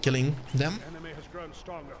as we are killing them.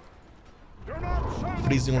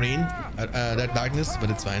 Freezing rain, that darkness, but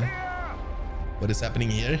it's fine. What is happening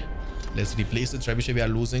here? Let's replace the trebuchet we are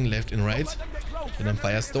losing left and right. And then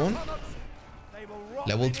Firestone.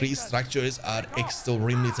 Level 3 structures are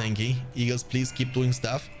extremely tanky. Eagles, please keep doing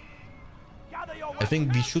stuff. I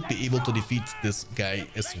think we should be able to defeat this guy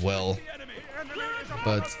as well.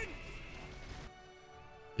 But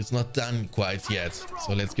it's not done quite yet.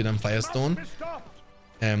 So let's give them Firestone.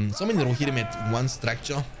 So many Rohirrim at one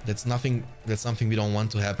structure. That's nothing. That's something we don't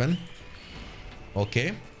want to happen.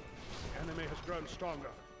 Okay.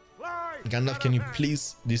 Gandalf, can you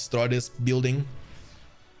please destroy this building?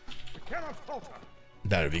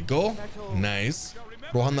 There we go. Nice.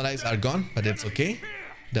 Rohan allies are gone, but that's okay.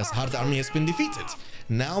 The Hard army has been defeated.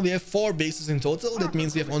 Now we have 4 bases in total. That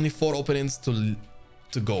means we have only 4 opponents to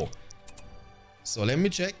go. So let me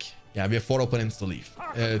check. Yeah, we have 4 opponents to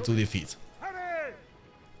defeat.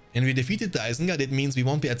 And we defeated the Isengard. That means we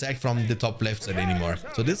won't be attacked from the top left side anymore.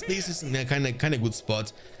 So this base is in a kind of good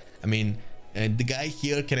spot. I mean, the guy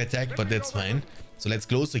here can attack, but that's fine. So let's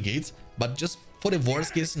close the gates. But just for the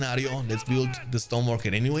worst case scenario, let's build the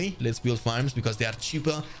Stoneworker anyway. Let's build farms because they are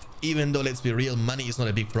cheaper. Even though, let's be real, money is not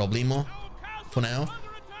a big problemo for now.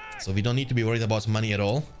 So we don't need to be worried about money at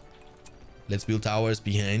all. Let's build towers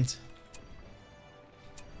behind.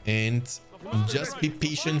 And just be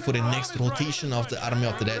patient for the next rotation of the Army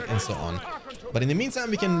of the Dead and so on. But in the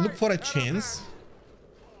meantime, we can look for a chance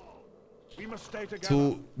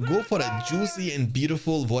to go for a juicy and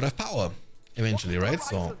beautiful Word of Power eventually, right?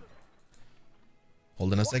 So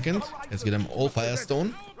hold on a second. Let's get them all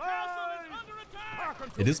Firestone.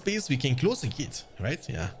 At this base, we can close the gate, right?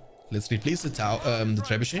 Yeah. Let's replace the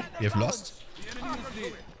trebuchet we have lost.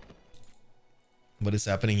 What is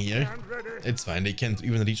happening here? It's fine. They can't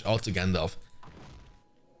even reach out to Gandalf.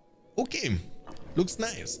 Okay. Looks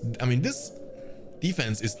nice. I mean, this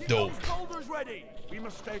defense is dope.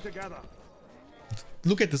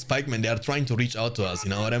 Look at the spikemen. They are trying to reach out to us. You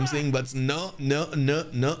know what I'm saying? But no.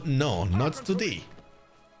 Not today.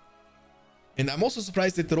 And I'm also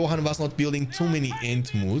surprised that Rohan was not building too many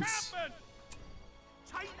Entmuts.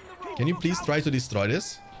 Can you please try to destroy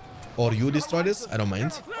this? Or you destroy this? I don't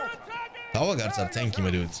mind. Tower guards are tanky, my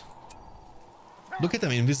dude. Look at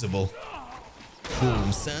them invisible.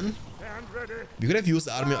 Boom, son. We could have used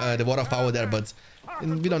the army, the Word of Power there, but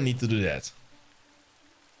we don't need to do that.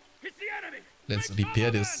 Let's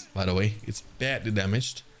repair this, by the way. It's badly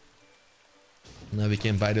damaged. Now we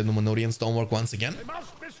can buy the Numenorian Stonework once again.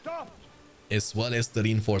 As well as the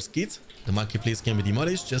reinforced kit. The marketplace can be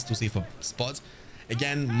demolished just to save a spot.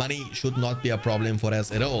 Again, money should not be a problem for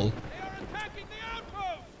us at all.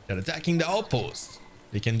 They're attacking the outpost.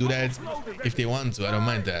 They can do that if they want to. I don't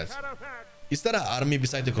mind that. Is there an army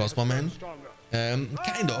beside the crossbowman?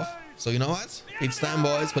 Kind of. So you know what? It's time,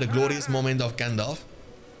 boys, for the glorious moment of Gandalf.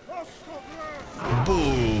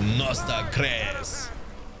 Boom! Nosta Cres.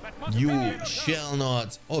 You shall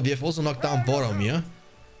not. Oh, we have also knocked down Boromir.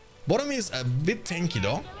 Boromir is a bit tanky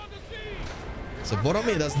though. So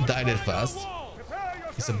Boromir doesn't die that fast.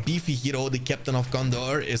 He's a beefy hero, the captain of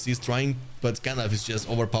Gondor, as he's trying, but Gandalf is just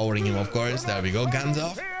overpowering him, of course. There we go,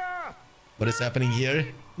 Gandalf. What is happening here?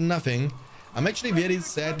 Nothing. I'm actually very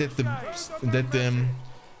sad that the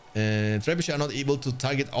trebuchet are not able to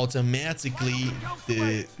target automatically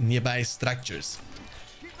the nearby structures.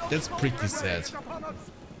 That's pretty sad.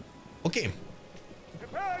 Okay.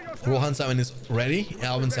 Rohan summon is ready.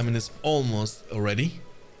 Elven summon is almost ready.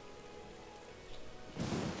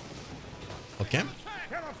 Okay.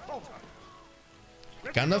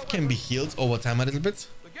 Gandalf can be healed over time a little bit.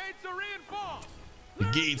 The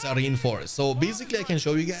gates are reinforced. So basically I can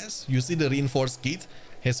show you guys. You see the reinforced gate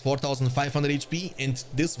has 4500 HP and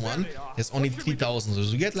this one has only 3000. So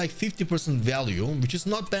you get like 50% value, which is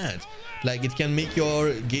not bad. Like it can make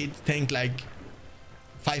your gate tank like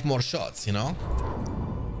 5 more shots, you know.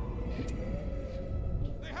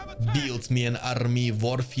 Build me an army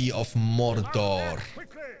worthy of Mordor.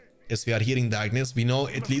 As we are hearing darkness, we know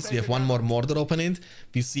at least we have one more Mordor opponent.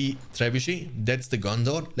 We see Trebuchet, that's the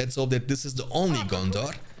Gondor. Let's hope that this is the only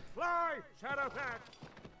Gondor.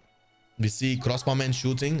 We see crossbowmen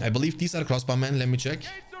shooting. I believe these are crossbowmen. Let me check.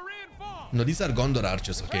 No, these are Gondor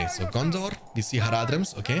archers. Okay, so Gondor. We see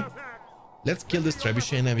Haradrims. Okay. Let's kill this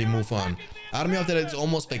trebuchet and we move on. Army of the Dead is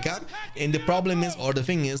almost back up. And the problem is, or the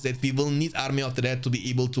thing is, that we will need Army of the Dead to be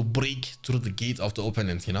able to break through the gate of the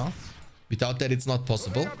opponent, you know? Without that, it's not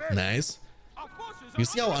possible. Nice. You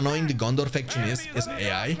see how annoying the Gondor faction is as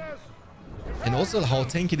AI? And also how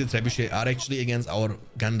tanky the trebuchet are actually against our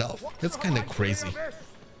Gandalf. That's kind of crazy.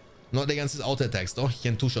 Not against his auto attacks though. He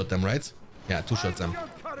can two-shot them, right? Yeah, two-shot them.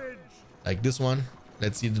 Like this one.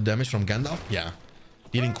 Let's see the damage from Gandalf. Yeah.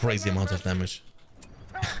 Dealing crazy amount of damage.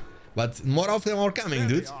 But more of them are coming,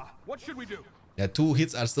 dude. What should we do? Yeah, 2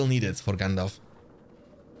 hits are still needed for Gandalf.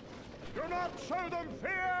 Do not show them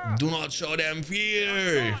fear. Do not show them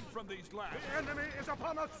fear. The enemy is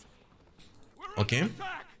upon us. Okay.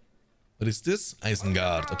 What is this?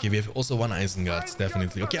 Isengard. Okay, we have also one Isengard,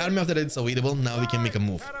 definitely. Okay, Army of the Dead is available. Now we can make a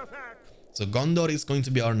move. So Gondor is going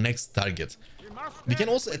to be our next target. We can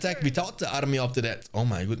also attack without the Army of the Dead. Oh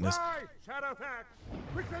my goodness.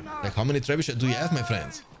 Like, how many trebuchet do you have, my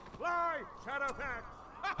friends?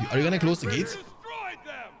 Are you gonna close the gate?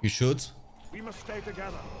 You should. We must stay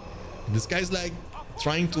together. This guy's like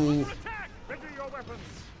trying to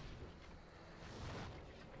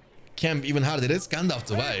camp even harder. It's Gandalf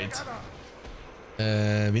to fight.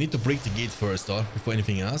 We need to break the gate first, though, before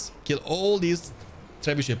anything else. Kill all these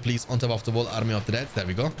trebuchet, please, on top of the wall. Army of the Dead. There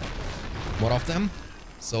we go. More of them.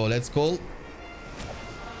 So let's call.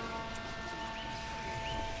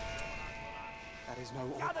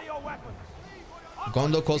 Gather your weapons.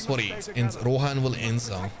 Gondor calls for 8, and Rohan will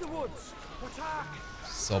answer.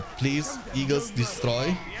 So please, Eagles,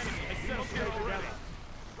 destroy.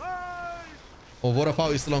 Oh, Water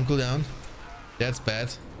Power is still on cooldown. That's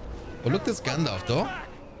bad. Oh, look, this Gandalf, though.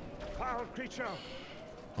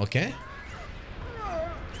 Okay.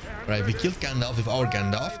 Right, we killed Gandalf with our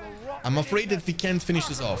Gandalf. I'm afraid that we can't finish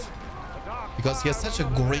this off, because he has such a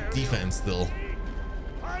great defense still.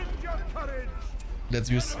 Let's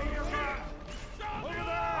use...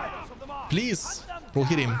 Please, bro,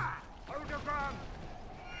 hit him.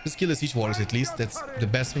 Just kill the siege warriors at least. That's the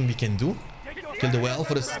best thing we can do. Kill the well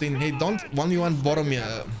for the sustain. Hey, don't 1v1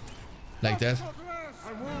 Boromir like that.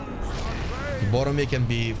 The Boromir can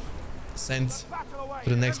be sent to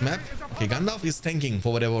the next map. Okay, Gandalf is tanking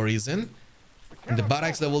for whatever reason. And the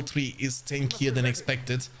barracks level 3 is tankier than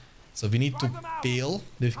expected. So we need to bail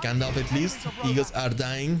with Gandalf at least. Eagles are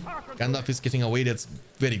dying. Gandalf is getting away. That's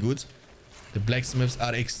very good. The blacksmiths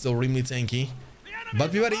are extremely tanky.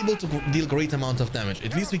 But we were able to deal great amount of damage.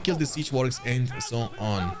 At least we killed the siege warriors and so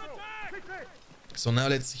on. So now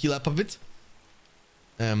let's heal up a bit.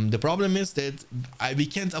 The problem is that we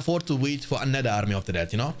can't afford to wait for another Army of the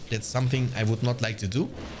Dead, you know? That's something I would not like to do.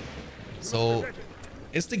 So,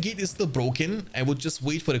 as the gate is still broken, I would just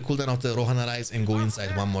wait for the cooldown of the Rohan allies and go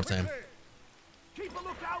inside one more time.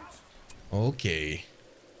 Okay.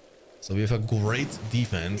 So we have a great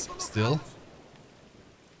defense still.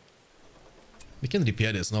 We can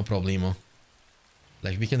repair this, no problemo.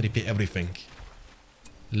 Like, we can repair everything.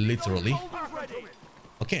 Literally.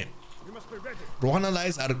 Okay. Rohan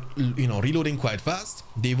allies are, you know, reloading quite fast.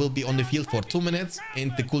 They will be on the field for 2 minutes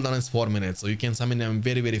and the cooldown is 4 minutes. So you can summon them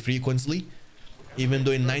very, very frequently. Even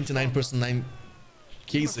though in 99%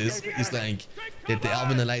 cases, it's like that the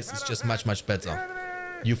Elven allies is just much, much better.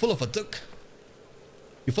 You full of a took?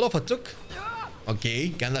 You full of a took? Okay,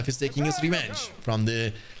 Gandalf is taking his revenge from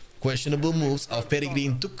the questionable moves of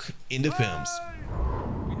Peregrine Took in the films.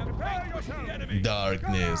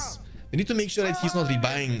 Darkness. We need to make sure that he's not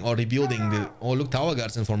rebuying or rebuilding the... Oh, look, tower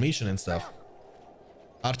guards and formation and stuff.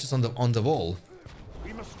 Archers on the wall.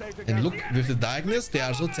 And look, with the darkness, they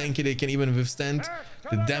are so tanky they can even withstand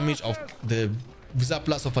the damage of the Visa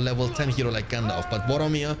Plus of a level 10 hero like Gandalf. But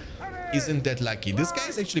Boromir isn't that lucky. This guy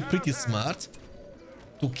is actually pretty smart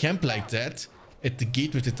to camp like that at the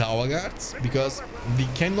gate with the tower guards, because we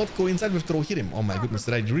cannot go inside with the Rohirrim. Oh my goodness,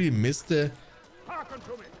 did I really miss the...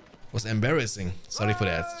 Was embarrassing. Sorry for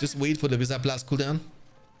that. Just wait for the Visa Plus cooldown.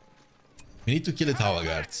 We need to kill the tower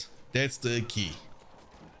guards. That's the key.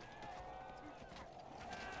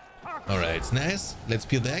 Alright, nice. Let's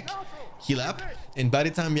peel back, heal up, and by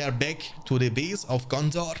the time we are back to the base of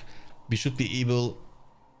Gondor, we should be able...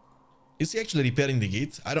 Is he actually repairing the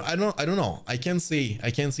gate? I don't know. I can't see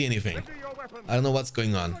anything. I don't know what's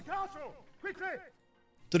going on.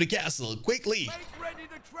 To the castle, quickly!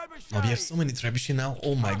 Oh, we have so many trebuchet now.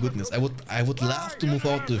 Oh my goodness. I would love to move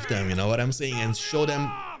out with them, you know what I'm saying, and show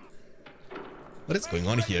them what is going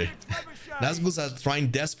on here. Nazgûls are trying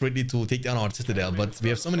desperately to take down our citadel, but we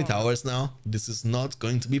have so many towers now. This is not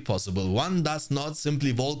going to be possible. One does not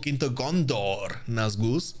simply walk into Gondor,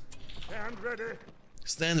 Nazgûls. Stand ready.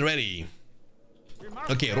 Stand ready.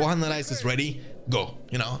 Okay, Rohan Allies is ready. Go.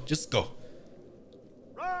 You know, just go.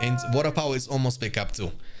 And water power is almost back up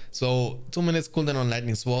too. So 2 minutes cooldown on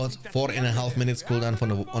lightning sword, 4.5 minutes cooldown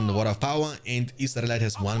on the water power, and Israelite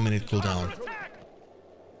has 1 minute cooldown.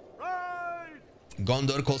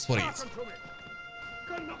 Gondor calls for it.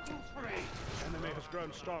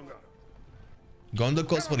 Gondor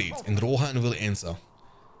calls for it, and Rohan will answer.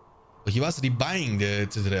 But he was rebuying the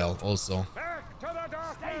citadel also.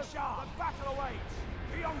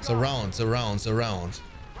 Surround, surround, surround.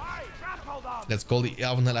 Let's call the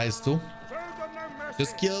Elven Allies too.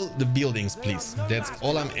 Just kill the buildings, please. That's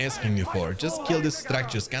all I'm asking you for. Just kill the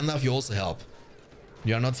structures. Gandalf, you also help.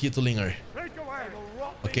 You are not here to linger.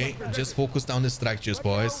 Okay, just focus down the structures,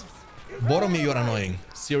 boys. Boromir, you are annoying.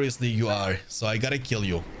 Seriously, you are. So I gotta kill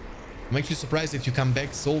you. I'm actually surprised that you come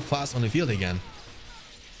back so fast on the field again.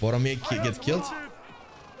 Boromir gets killed.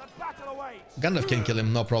 Gandalf can kill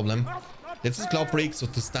him, no problem. Let's just cloud break so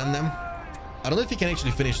to stun them. I don't know if he can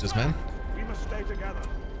actually finish this, man. We must stay together.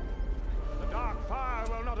 The dark fire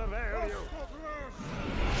will not avail you.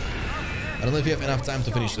 I don't know if you have enough time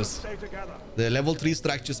to finish this. The level 3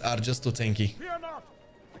 structures are just too tanky.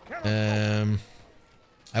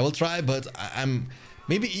 I will try, but I'm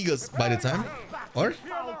maybe eagles by the time. Or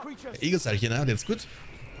eagles are here now, that's good.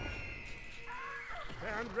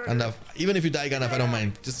 Gandalf, even if you die, Gandalf, I don't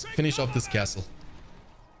mind. Just finish off this castle.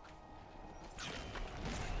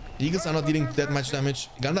 The eagles are not dealing that much damage.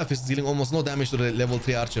 Gandalf is dealing almost no damage to the level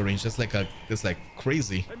 3 archer range. That's like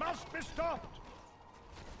crazy. They must be stopped.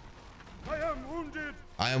 I am wounded.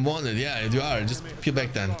 I am wounded. Yeah, you are. Just peel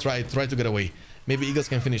back then. Try to get away. Maybe eagles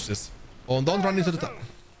can finish this. Oh, don't run into the top.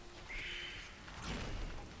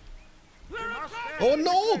 Oh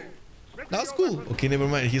no! That's cool. Okay, never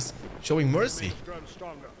mind. He's showing mercy.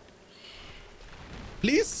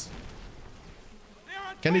 Please.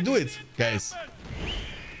 Can he do it, guys?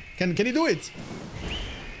 Can he do it?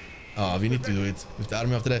 Oh, we need to do it with the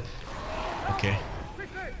army after that. Okay.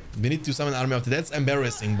 We need to summon army after that. That's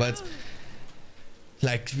embarrassing, but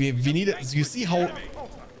like we need it. You see how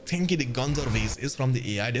tanky the Gondor base is from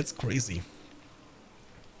the AI? That's crazy.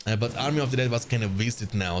 But army of the dead was kind of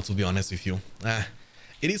wasted now, to be honest with you.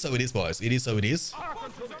 It is how it is, boys. It is how it is.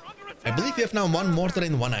 I believe we have now 1 mortar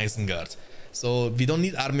and 1 Isengard. So we don't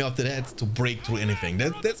need army of the dead to break through anything.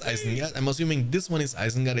 That's Isengard. I'm assuming this one is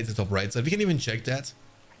Isengard at the top right side. We can even check that.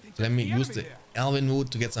 So let me use the Elven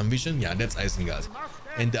Wood to get some vision. Yeah, that's Isengard.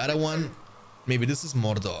 And the other one, maybe this is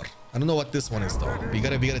Mordor. I don't know what this one is though. We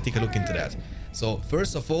gotta take a look into that. So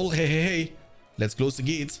first of all, hey, let's close the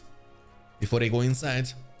gate before they go inside.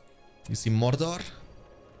 You see Mordor.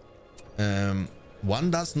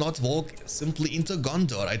 One does not walk simply into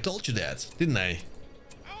Gondor. I told you that, didn't I?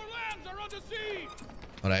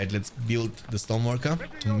 Alright, let's build the Stoneworker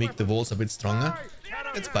to make the walls a bit stronger.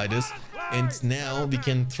 Let's buy this. And now we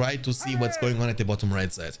can try to see what's going on at the bottom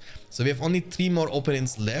right side. So we have only 3 more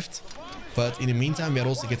openings left. But in the meantime, we are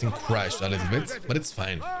also getting crushed a little bit. But it's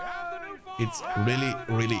fine. It's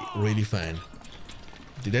really fine.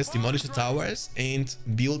 Let's demolish the towers and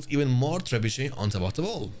build even more trebuchet on top of the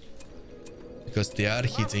wall. Because they are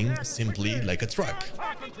hitting simply like a truck.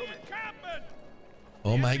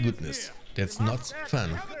 Oh my goodness. That's not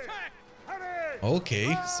fun.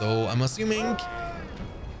 Okay, so I'm assuming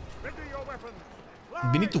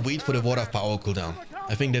we need to wait for the water of power cooldown.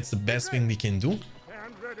 I think that's the best thing we can do.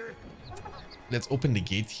 Let's open the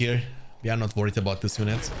gate here. We are not worried about this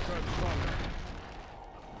unit.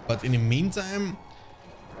 But in the meantime,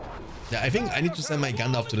 yeah, I think I need to send my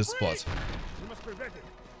Gandalf to this spot.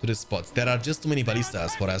 To this spot. There are just too many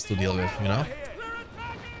ballistas for us to deal with, you know?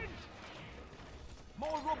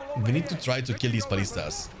 We need to try to kill these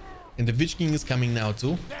ballistas. And the Witch King is coming now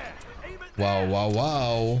too.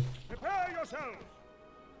 Wow.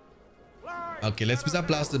 Okay, let's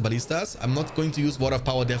blast the ballistas. I'm not going to use water of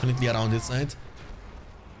power definitely around this side.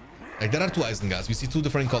 Like there are 2 Isengards. We see 2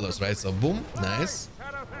 different colors, right? So boom, nice.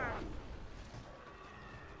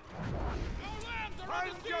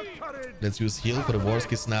 Let's use heal for the worst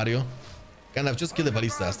case scenario. Gandalf, just kill the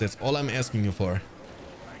ballistas. That's all I'm asking you for.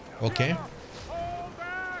 Okay.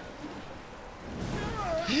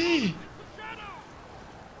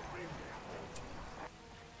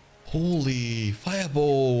 Holy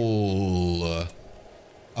fireball.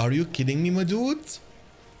 Are you kidding me, my dude?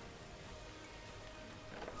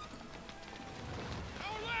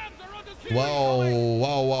 Wow.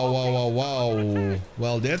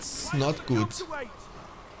 Well, that's not good.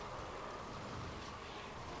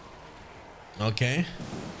 Okay.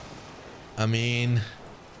 I mean,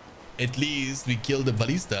 at least we killed the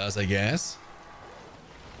ballistas, I guess.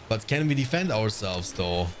 But can we defend ourselves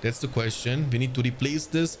though? That's the question. We need to replace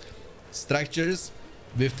these structures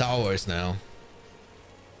with towers now.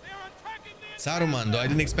 Saruman, though I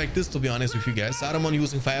didn't expect this, to be honest with you guys. Saruman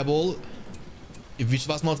using fireball, which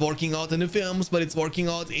was not working out in the films, but it's working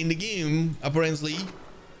out in the game, apparently.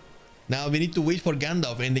 Now we need to wait for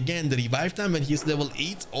Gandalf, and again, the revive time when he's level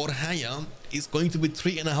 8 or higher is going to be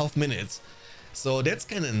 3.5 minutes. So that's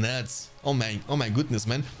kind of nuts. Oh my goodness,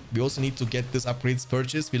 man. We also need to get this upgrades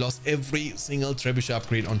purchased. We lost every single trebuchet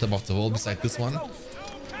upgrade on top of the wall beside this one.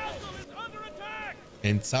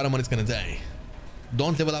 And Saruman is gonna die.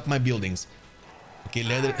 Don't level up my buildings. Okay,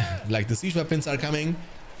 like the siege weapons are coming.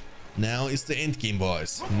 Now it's the end game,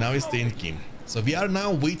 boys. Now it's the end game. So we are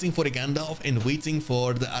now waiting for the Gandalf and waiting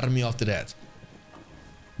for the army of the dead.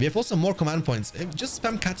 We have also more command points. Just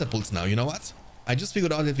spam catapults now, you know what? I just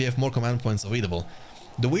figured out that we have more command points available.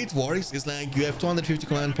 The way it works is like you have 250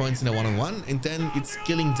 command points in a one-on-one, and then it's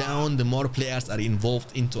scaling down the more players are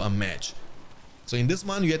involved into a match. So in this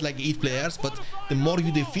one you had like 8 players, but the more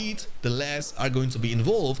you defeat, the less are going to be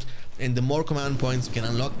involved, and the more command points you can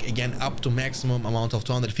unlock, again up to maximum amount of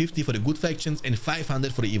 250 for the good factions and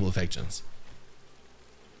 500 for the evil factions.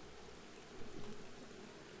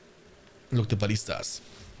 Look, the ballistas.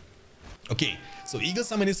 Okay, so Eagle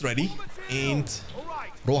Summon is ready, and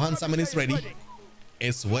Rohan Summon is ready,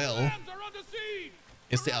 as well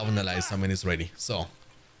as the Elven Ally Summon is ready. So,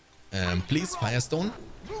 please, Firestone.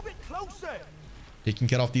 Taking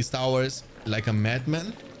care of these towers like a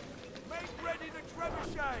madman.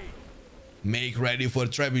 Make ready for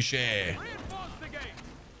Trebuchet.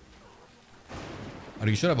 Are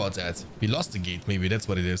you sure about that? We lost the gate, maybe that's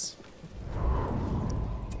what it is.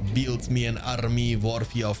 Build me an army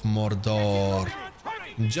worthy of Mordor.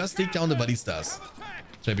 Just take down the ballistas.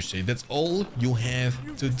 Trebuchet, that's all you have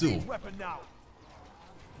to do.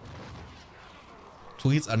 2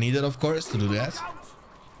 hits are needed, of course, to do that.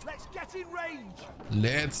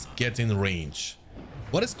 Let's get in range.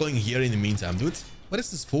 What is going here in the meantime, dude? What is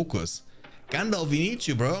this focus? Gandalf, we need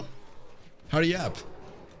you, bro. Hurry up.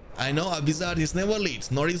 I know a wizard is never late,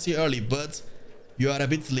 nor is he early, but you are a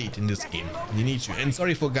bit late in this game. We need you. And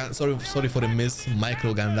sorry for the miss,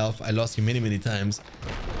 Micro Gandalf. I lost you many times.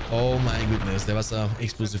 Oh my goodness, there was a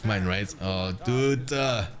explosive mine, right? Oh, dude.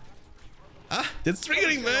 That's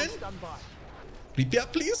triggering, man. Repair,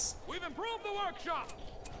 please. We've improved the workshop.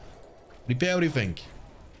 Repair everything.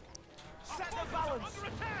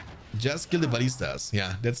 Just kill the ballistas.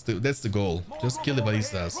 Yeah, that's the goal. Just kill the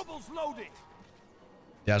ballistas.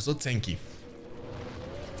 They are so tanky.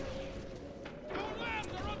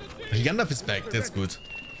 Gandalf is back. That's good.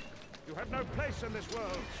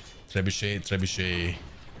 Trebuchet.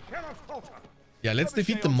 Yeah, let's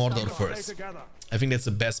defeat the Mordor first. I think that's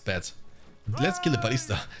the best bet. Let's kill the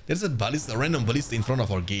ballista. There's a random ballista in front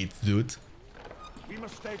of our gate, dude.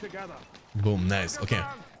 Boom, nice. Okay,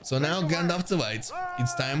 so now Gandalf the White.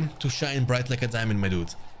 It's time to shine bright like a diamond, my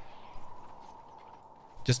dude.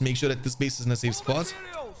 Just make sure that this base is in a safe spot.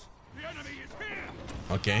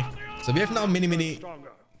 Okay, so we have now many.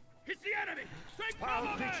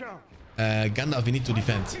 Gandalf, we need to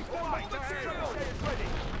defend.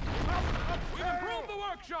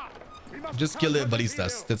 Just kill the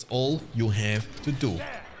ballistas. That's all you have to do.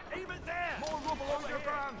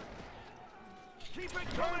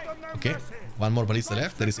 Okay, one more ballista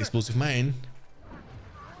left. That is explosive mine.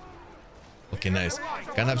 Okay, nice.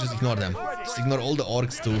 Gandalf, just ignore them. Just ignore all the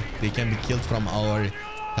orcs too. They can be killed from our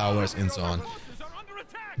towers and so on.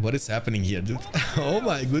 What is happening here, dude? Oh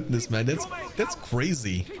my goodness, man. That's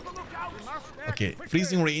crazy. Okay,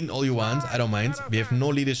 freezing rain all you want. I don't mind. We have no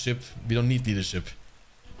leadership. We don't need leadership.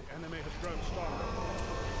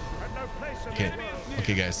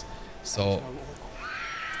 Okay, guys. So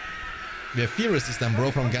we have fear resistance,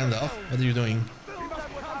 bro, from Gandalf. What are you doing?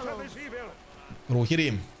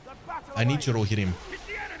 Rohirrim. I need you, Rohirrim.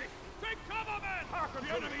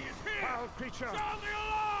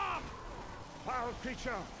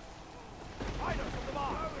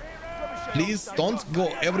 Please don't go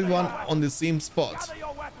everyone on the same spot.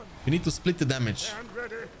 We need to split the damage.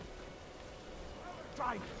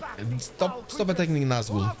 And stop attacking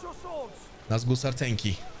Nazgul. Nazguls are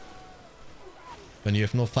tanky. When you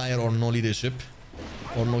have no fire or no leadership,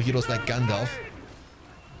 or no heroes like Gandalf.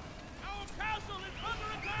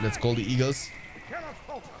 Let's call the Eagles.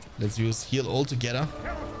 Let's use heal all together.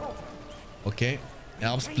 Okay.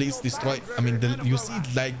 Elves, please destroy. I mean, you see,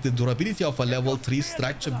 like, the durability of a level 3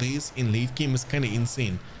 structure base in late game is kind of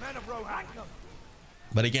insane.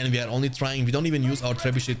 But again, we are only trying, we don't even use our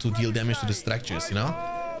trebuchet to deal damage to the structures, you know?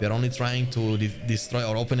 We are only trying to destroy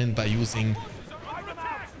our opponent by using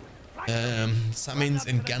summons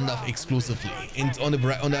and Gandalf exclusively. And on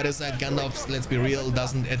the other side, Gandalf, let's be real,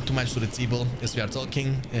 doesn't add too much to the table as we are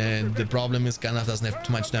talking. The problem is Gandalf doesn't have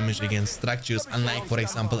too much damage against structures, unlike, for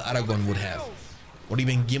example, Aragorn would have, or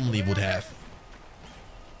even Gimli would have.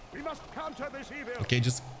 Okay,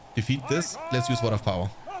 just defeat this. Let's use Word of Power.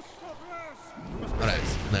 Alright,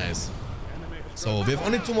 nice. So we have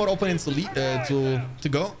only 2 more opponents to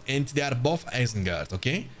go, and they are both Isengard.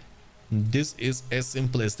 Okay, this is as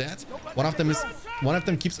simple as that. One of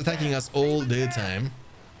them keeps attacking us all the time.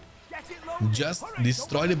 Just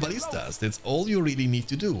destroy the ballistas. That's all you really need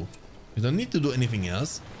to do. You don't need to do anything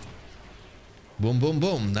else. Boom, boom,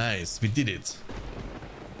 boom. Nice, we did it.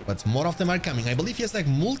 But more of them are coming. I believe he has like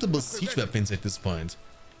multiple siege weapons at this point.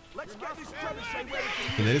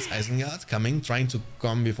 Okay, there is Isengard coming, trying to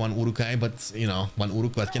come with one Uruk-hai, but you know, one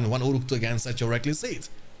Uruk, what can one Uruk do against such a reckless aid?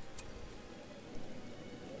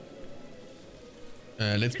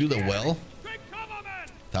 Let's build a well.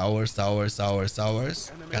 Towers, towers, towers,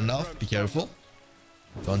 towers. Gandalf, be careful.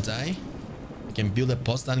 Don't die. We can build a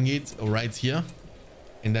post-stun gate right here.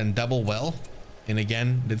 And then double well. And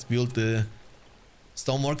again, let's build the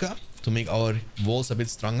Stoneworker to make our walls a bit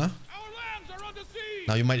stronger.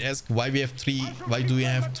 Now you might ask why do we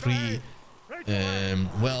have three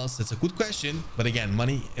wells. That's a good question, but again,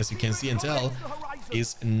 money, as you can see and tell,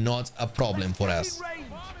 is not a problem for us.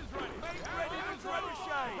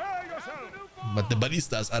 But the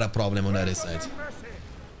ballistas are a problem on the other side.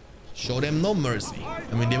 Show them no mercy.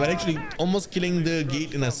 I mean, they were actually almost killing the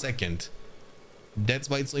gate in a second. That's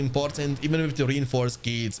why it's so important. Even with the reinforced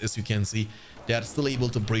gates, as you can see, they are still able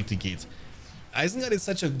to break the gate. Isengard is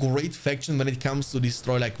such a great faction when it comes to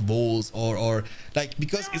destroy like walls or like,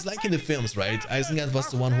 because it's like in the films, right? Isengard was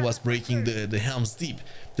the one who was breaking the Helm's Deep,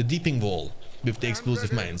 the Deeping Wall with the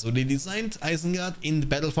explosive mine. So they designed Isengard in the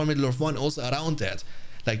Battle for Middle-earth 1 also around that.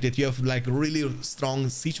 Like that you have like really strong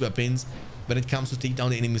siege weapons when it comes to take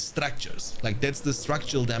down the enemy structures. Like that's the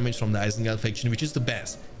structural damage from the Isengard faction, which is the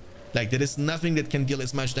best. Like there is nothing that can deal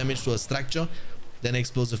as much damage to a structure than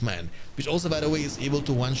explosive mine, which also, by the way, is able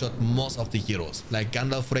to one-shot most of the heroes. Like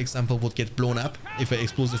Gandalf, for example, would get blown up if an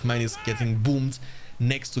explosive mine is getting boomed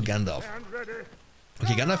next to Gandalf.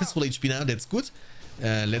 Okay, Gandalf is full HP now. That's good.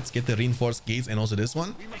 Let's get the reinforced gates and also this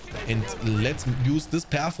one, and let's use this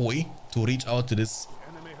pathway to reach out to this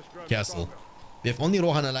castle. We have only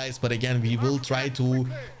Rohan allies, but again, we will try to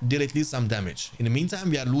deal at least some damage. In the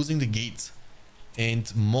meantime, we are losing the gate,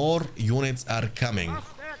 and more units are coming.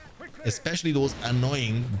 Especially those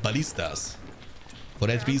annoying ballistas. For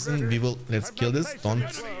that reason, we will, let's kill this. Don't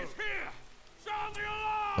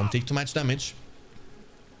take too much damage.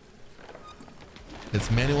 Let's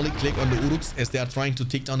manually click on the Uruks as they are trying to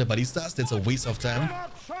take down the ballistas. That's a waste of time.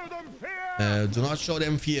 Do not show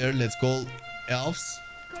them fear. Let's go elves.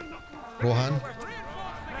 Rohan.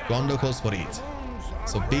 Gondor goes for 8.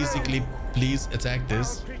 So basically, please attack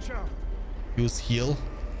this. Use heal.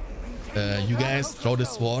 You guys throw the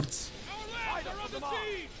swords.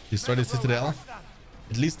 Destroy the citadel.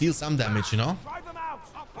 At least deal some damage, you know.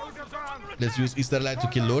 Let's use Easterlight to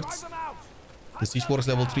kill lords. The siege force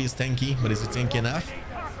level 3 is tanky, but is it tanky enough?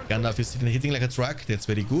 Gandalf is hitting like a truck. That's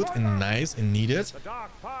very good and nice and needed.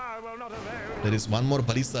 There is one more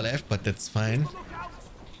ballista left, but that's fine.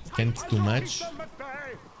 Can't do much.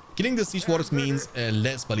 Killing the siege force means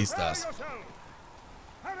less ballistas.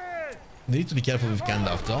 They need to be careful with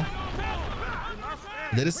Gandalf though.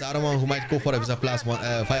 There is Saruman who might go for a Visa plus one,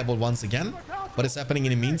 fireball once again. What is happening in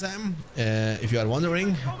the meantime? If you are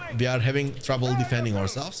wondering, we are having trouble defending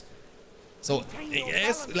ourselves. So,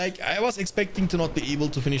 yes, like I was expecting to not be able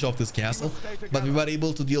to finish off this castle, but we were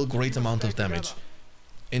able to deal great amount of damage.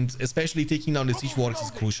 And especially taking down the siege works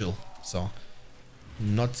is crucial. So,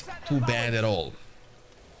 not too bad at all.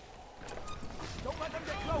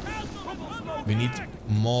 We need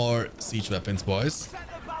more siege weapons, boys.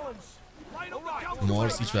 More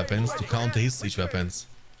siege weapons to counter his siege weapons.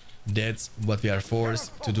 That's what we are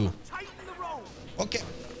forced to do. Okay.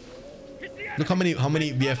 Look how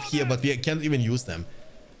many we have here, but we can't even use them.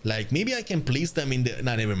 Like maybe I can place them in the.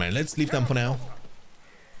 Nah, never mind. Let's leave them for now.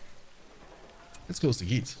 Let's close the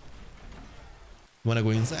gate. You wanna go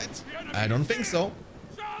inside? I don't think so.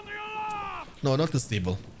 No, not the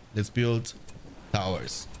stable. Let's build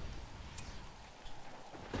towers.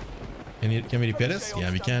 Can we repair this?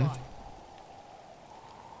 Yeah, we can.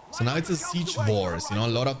 So now it's a siege wars, you know,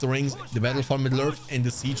 Lord of the Rings, the Battle for Middle-earth, and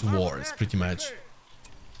the siege wars, pretty much.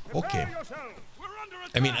 Okay.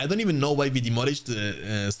 I mean, I don't even know why we demolished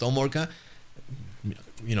the Stoneworker.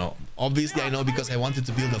 You know, obviously I know because I wanted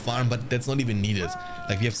to build a farm, but that's not even needed.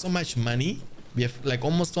 Like, we have so much money. We have like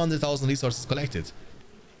almost 200,000 resources collected.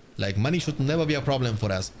 Like, money should never be a problem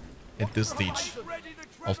for us at this stage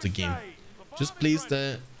of the game. Just place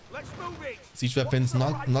the siege weapons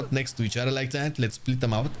not next to each other like that. Let's split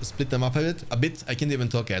them up a bit. I can't even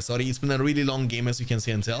talk, guys. Sorry, it's been a really long game, as you can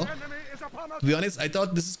see and tell. To be honest, I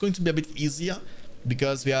thought this is going to be a bit easier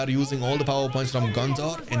because we are using all the power points from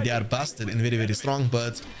Gondor and they are busted and very, very strong.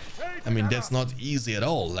 But I mean, that's not easy at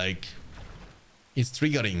all. Like, it's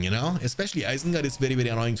triggering, you know, especially Isengard is very, very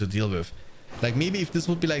annoying to deal with. Like, maybe if this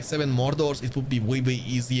would be like 7 Mordors, it would be way, way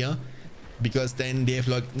easier, because then they have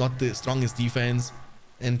like not the strongest defense,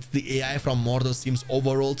 and the AI from Mordor seems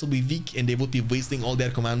overall to be weak, and they would be wasting all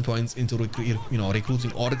their command points into recruiting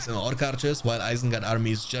orcs and orc archers, while Isengard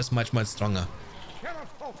army is just much, much stronger.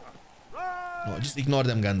 No, just ignore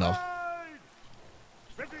them, Gandalf.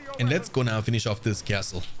 And let's go now finish off this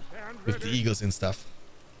castle with the eagles and stuff.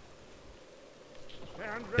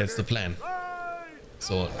 That's the plan.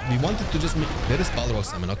 So we wanted to just make... There is Balrog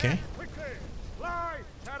summon, okay?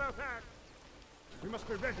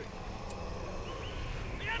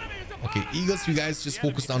 Okay, eagles, you guys just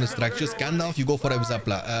focus on the structures. Gandalf, you go for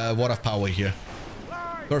a War of Power here.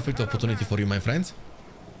 Perfect opportunity for you, my friends.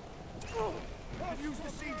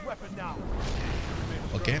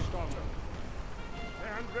 Okay.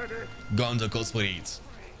 Gondor goes for 8.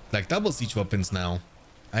 Like double siege weapons now.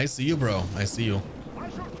 I see you, bro. I see you.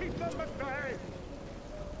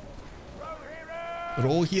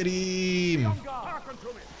 Rohirrim.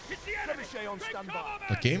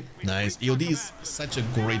 Okay, nice. AOD is such a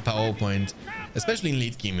great power point, especially in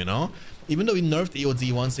late game, you know. Even though we nerfed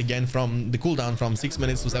AOD once again from the cooldown from 6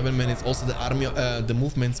 minutes to 7 minutes, also the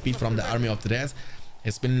movement speed from the Army of the Dead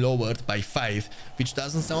has been lowered by 5, which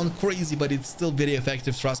doesn't sound crazy, but it's still very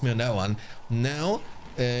effective, trust me on that one. Now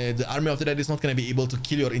the Army of the Dead is not going to be able to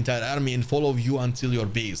kill your entire army and follow you until your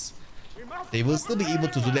base. They will still be able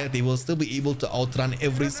to do that. They will still be able to outrun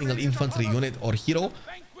every single infantry unit or hero,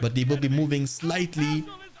 but they will be moving slightly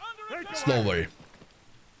slower.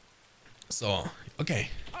 So, okay.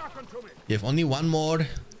 We have only one more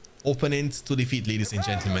opponent to defeat, ladies and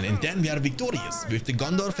gentlemen, and then we are victorious with the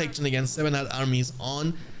Gondor faction against 700 armies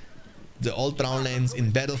on the Old Brown Lands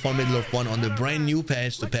in Battle for Middle-earth 1 on the brand new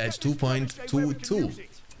patch, the patch 2.22,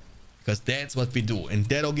 because that's what we do. And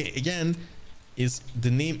that again is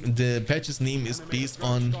the name, the patch's name is based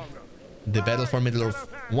on the Battle for Middle-earth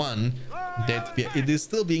 1, that it is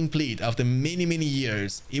still being played after many, many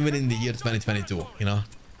years, even in the year 2022, you know.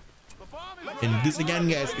 And this again,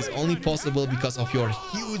 guys, is only possible because of your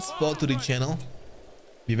huge support to the channel.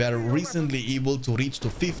 We were recently able to reach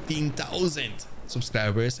to 15,000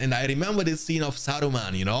 subscribers, and I remember this scene of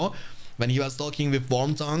Saruman, you know, when he was talking with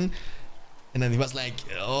Wormtongue, and then he was like,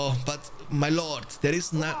 "Oh, but my lord, there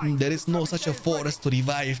is no such a force to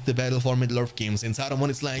revive the Battle for Middle-earth games." And Saruman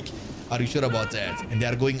is like, "Are you sure about that?" And they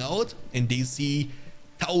are going out and they see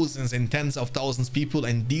thousands and tens of thousands of people,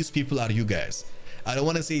 and these people are you guys. I don't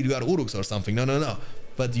want to say you are Uruks or something, no,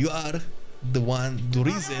 but you are the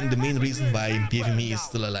main reason why BFME is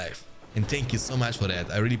still alive. And thank you so much for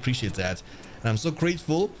that. I really appreciate that. And I'm so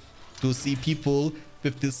grateful to see people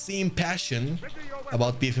with the same passion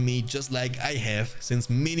about BFME just like I have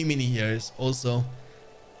since many, many years, also,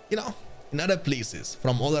 you know, in other places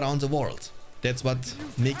from all around the world. That's what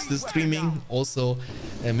makes the streaming, also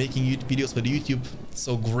making videos for YouTube,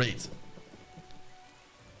 so great.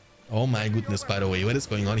 Oh my goodness, by the way, what is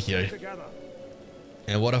going on here?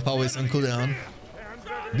 And War of Power is on cooldown.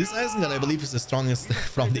 This Isengard, I believe, is the strongest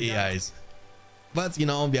from the AIs. But, you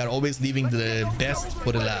know, we are always leaving the best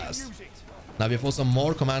for the last. Now we have also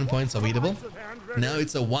more command points available. Now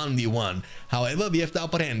it's a 1v1. However, we have the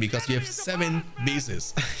upper hand because we have 7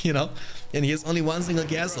 bases, you know, and he has only one single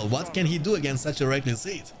castle. What can he do against such a reckless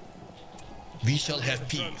seat? We shall have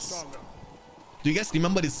peace. Do you guys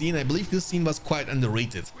remember this scene? I believe this scene was quite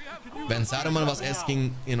underrated. When Saruman was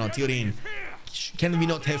asking, you know, Theoden, can we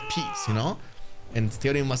not have peace, you know? And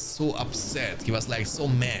Theoden was so upset. He was like so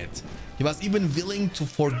mad. He was even willing to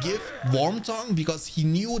forgive Wormtongue because he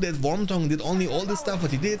knew that Wormtongue did only all the stuff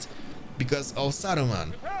that he did because of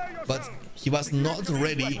Saruman. But he was not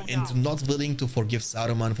ready and not willing to forgive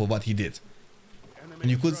Saruman for what he did. And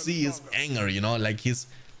you could see his anger, you know, like his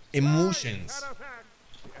emotions.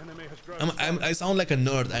 I sound like a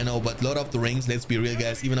nerd, I know, but Lord of the Rings, let's be real,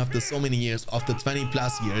 guys, even after so many years, after 20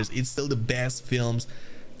 plus years, it's still the best films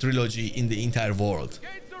trilogy in the entire world.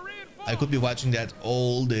 I could be watching that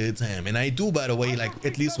all the time, and I do, by the way, like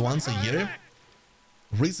at least once a year.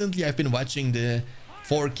 Recently I've been watching the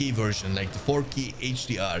 4K version, like the 4K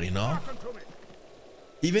HDR, you know,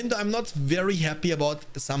 Even though I'm not very happy about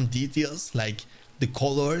some details, like the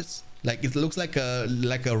colors, like it looks like a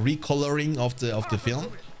recoloring of the film.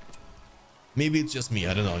 Maybe it's just me,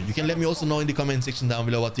 I don't know. You can let me also know in the comment section down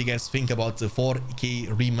below what you guys think about the 4K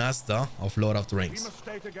remaster of Lord of the Rings.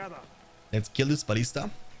 Let's kill this ballista.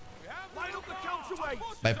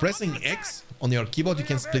 By pressing X on your keyboard, you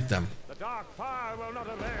can split them.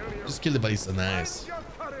 Just kill the ballista. Nice.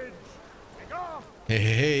 Hey,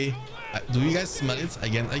 hey, hey. Do you guys smell it?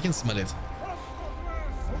 Again, I can smell it.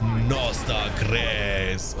 Nostar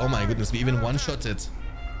Cres. Oh my goodness, we even one-shot it.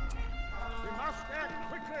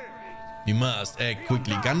 We must act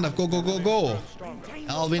quickly. Gandalf, go, go, go, go.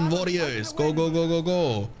 Alvin warriors, go, go, go, go,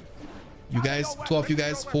 go. You guys, two of you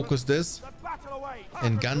guys, focus this.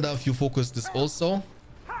 And Gandalf, you focus this also.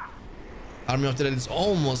 Army of the Dead is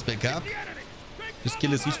almost back up. Just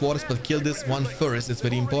kill the siege warriors, but kill this one first. It's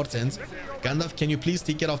very important. Gandalf, can you please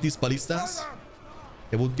take care of these ballistas?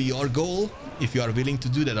 That would be your goal, if you are willing to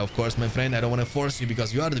do that, of course, my friend. I don't want to force you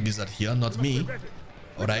because you are the wizard here, not me.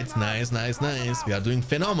 Alright, nice, nice, nice. We are doing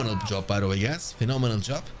phenomenal job, by the way, guys. Phenomenal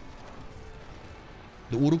job.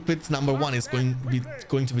 The Uruk pit number 1 is going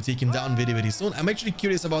to be taken down very, very soon. I'm actually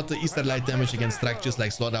curious about the Easter light damage against structures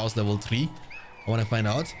like Slaughterhouse level 3. I want to find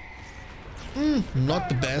out. Not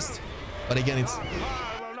the best. But again, it's...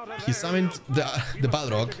 He summoned the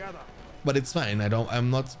Balrog. But it's fine.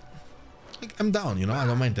 I'm down, you know, I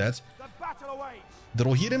don't mind that. The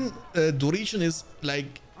Rohirrim duration is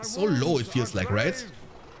like so low, it feels like, right?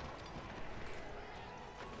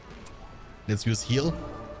 Let's use heal.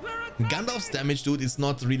 Gandalf's damage, dude, is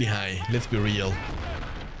not really high. Let's be real.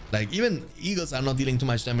 Like, even eagles are not dealing too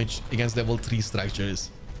much damage against level 3 structures.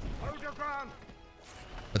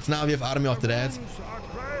 But now we have Army of the Dead.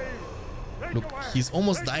 Look, he's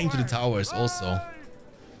almost dying to the towers also.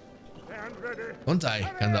 Don't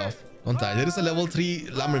die, Gandalf. Don't die. There is a level 3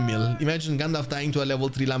 lumber mill. Imagine Gandalf dying to a level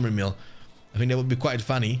 3 lumber mill. I think that would be quite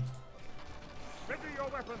funny.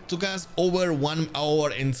 Took us over 1 hour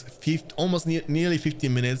and almost nearly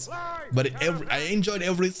 15 minutes. But I enjoyed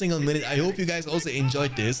every single minute. I hope you guys also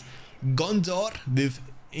enjoyed this. Gondor with,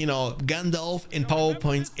 you know, Gandalf and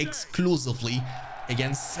PowerPoints exclusively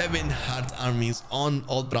against 7 hard armies on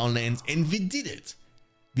Old Brown Lands. And we did it.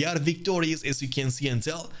 We are victorious, as you can see and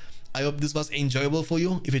tell. I hope this was enjoyable for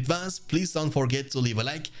you. If it was, please don't forget to leave a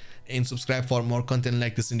like and subscribe for more content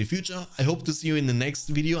like this in the future. I hope to see you in the next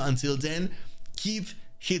video. Until then, keep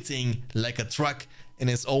hitting like a truck. And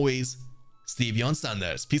as always, stay beyond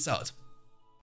standards. Peace out.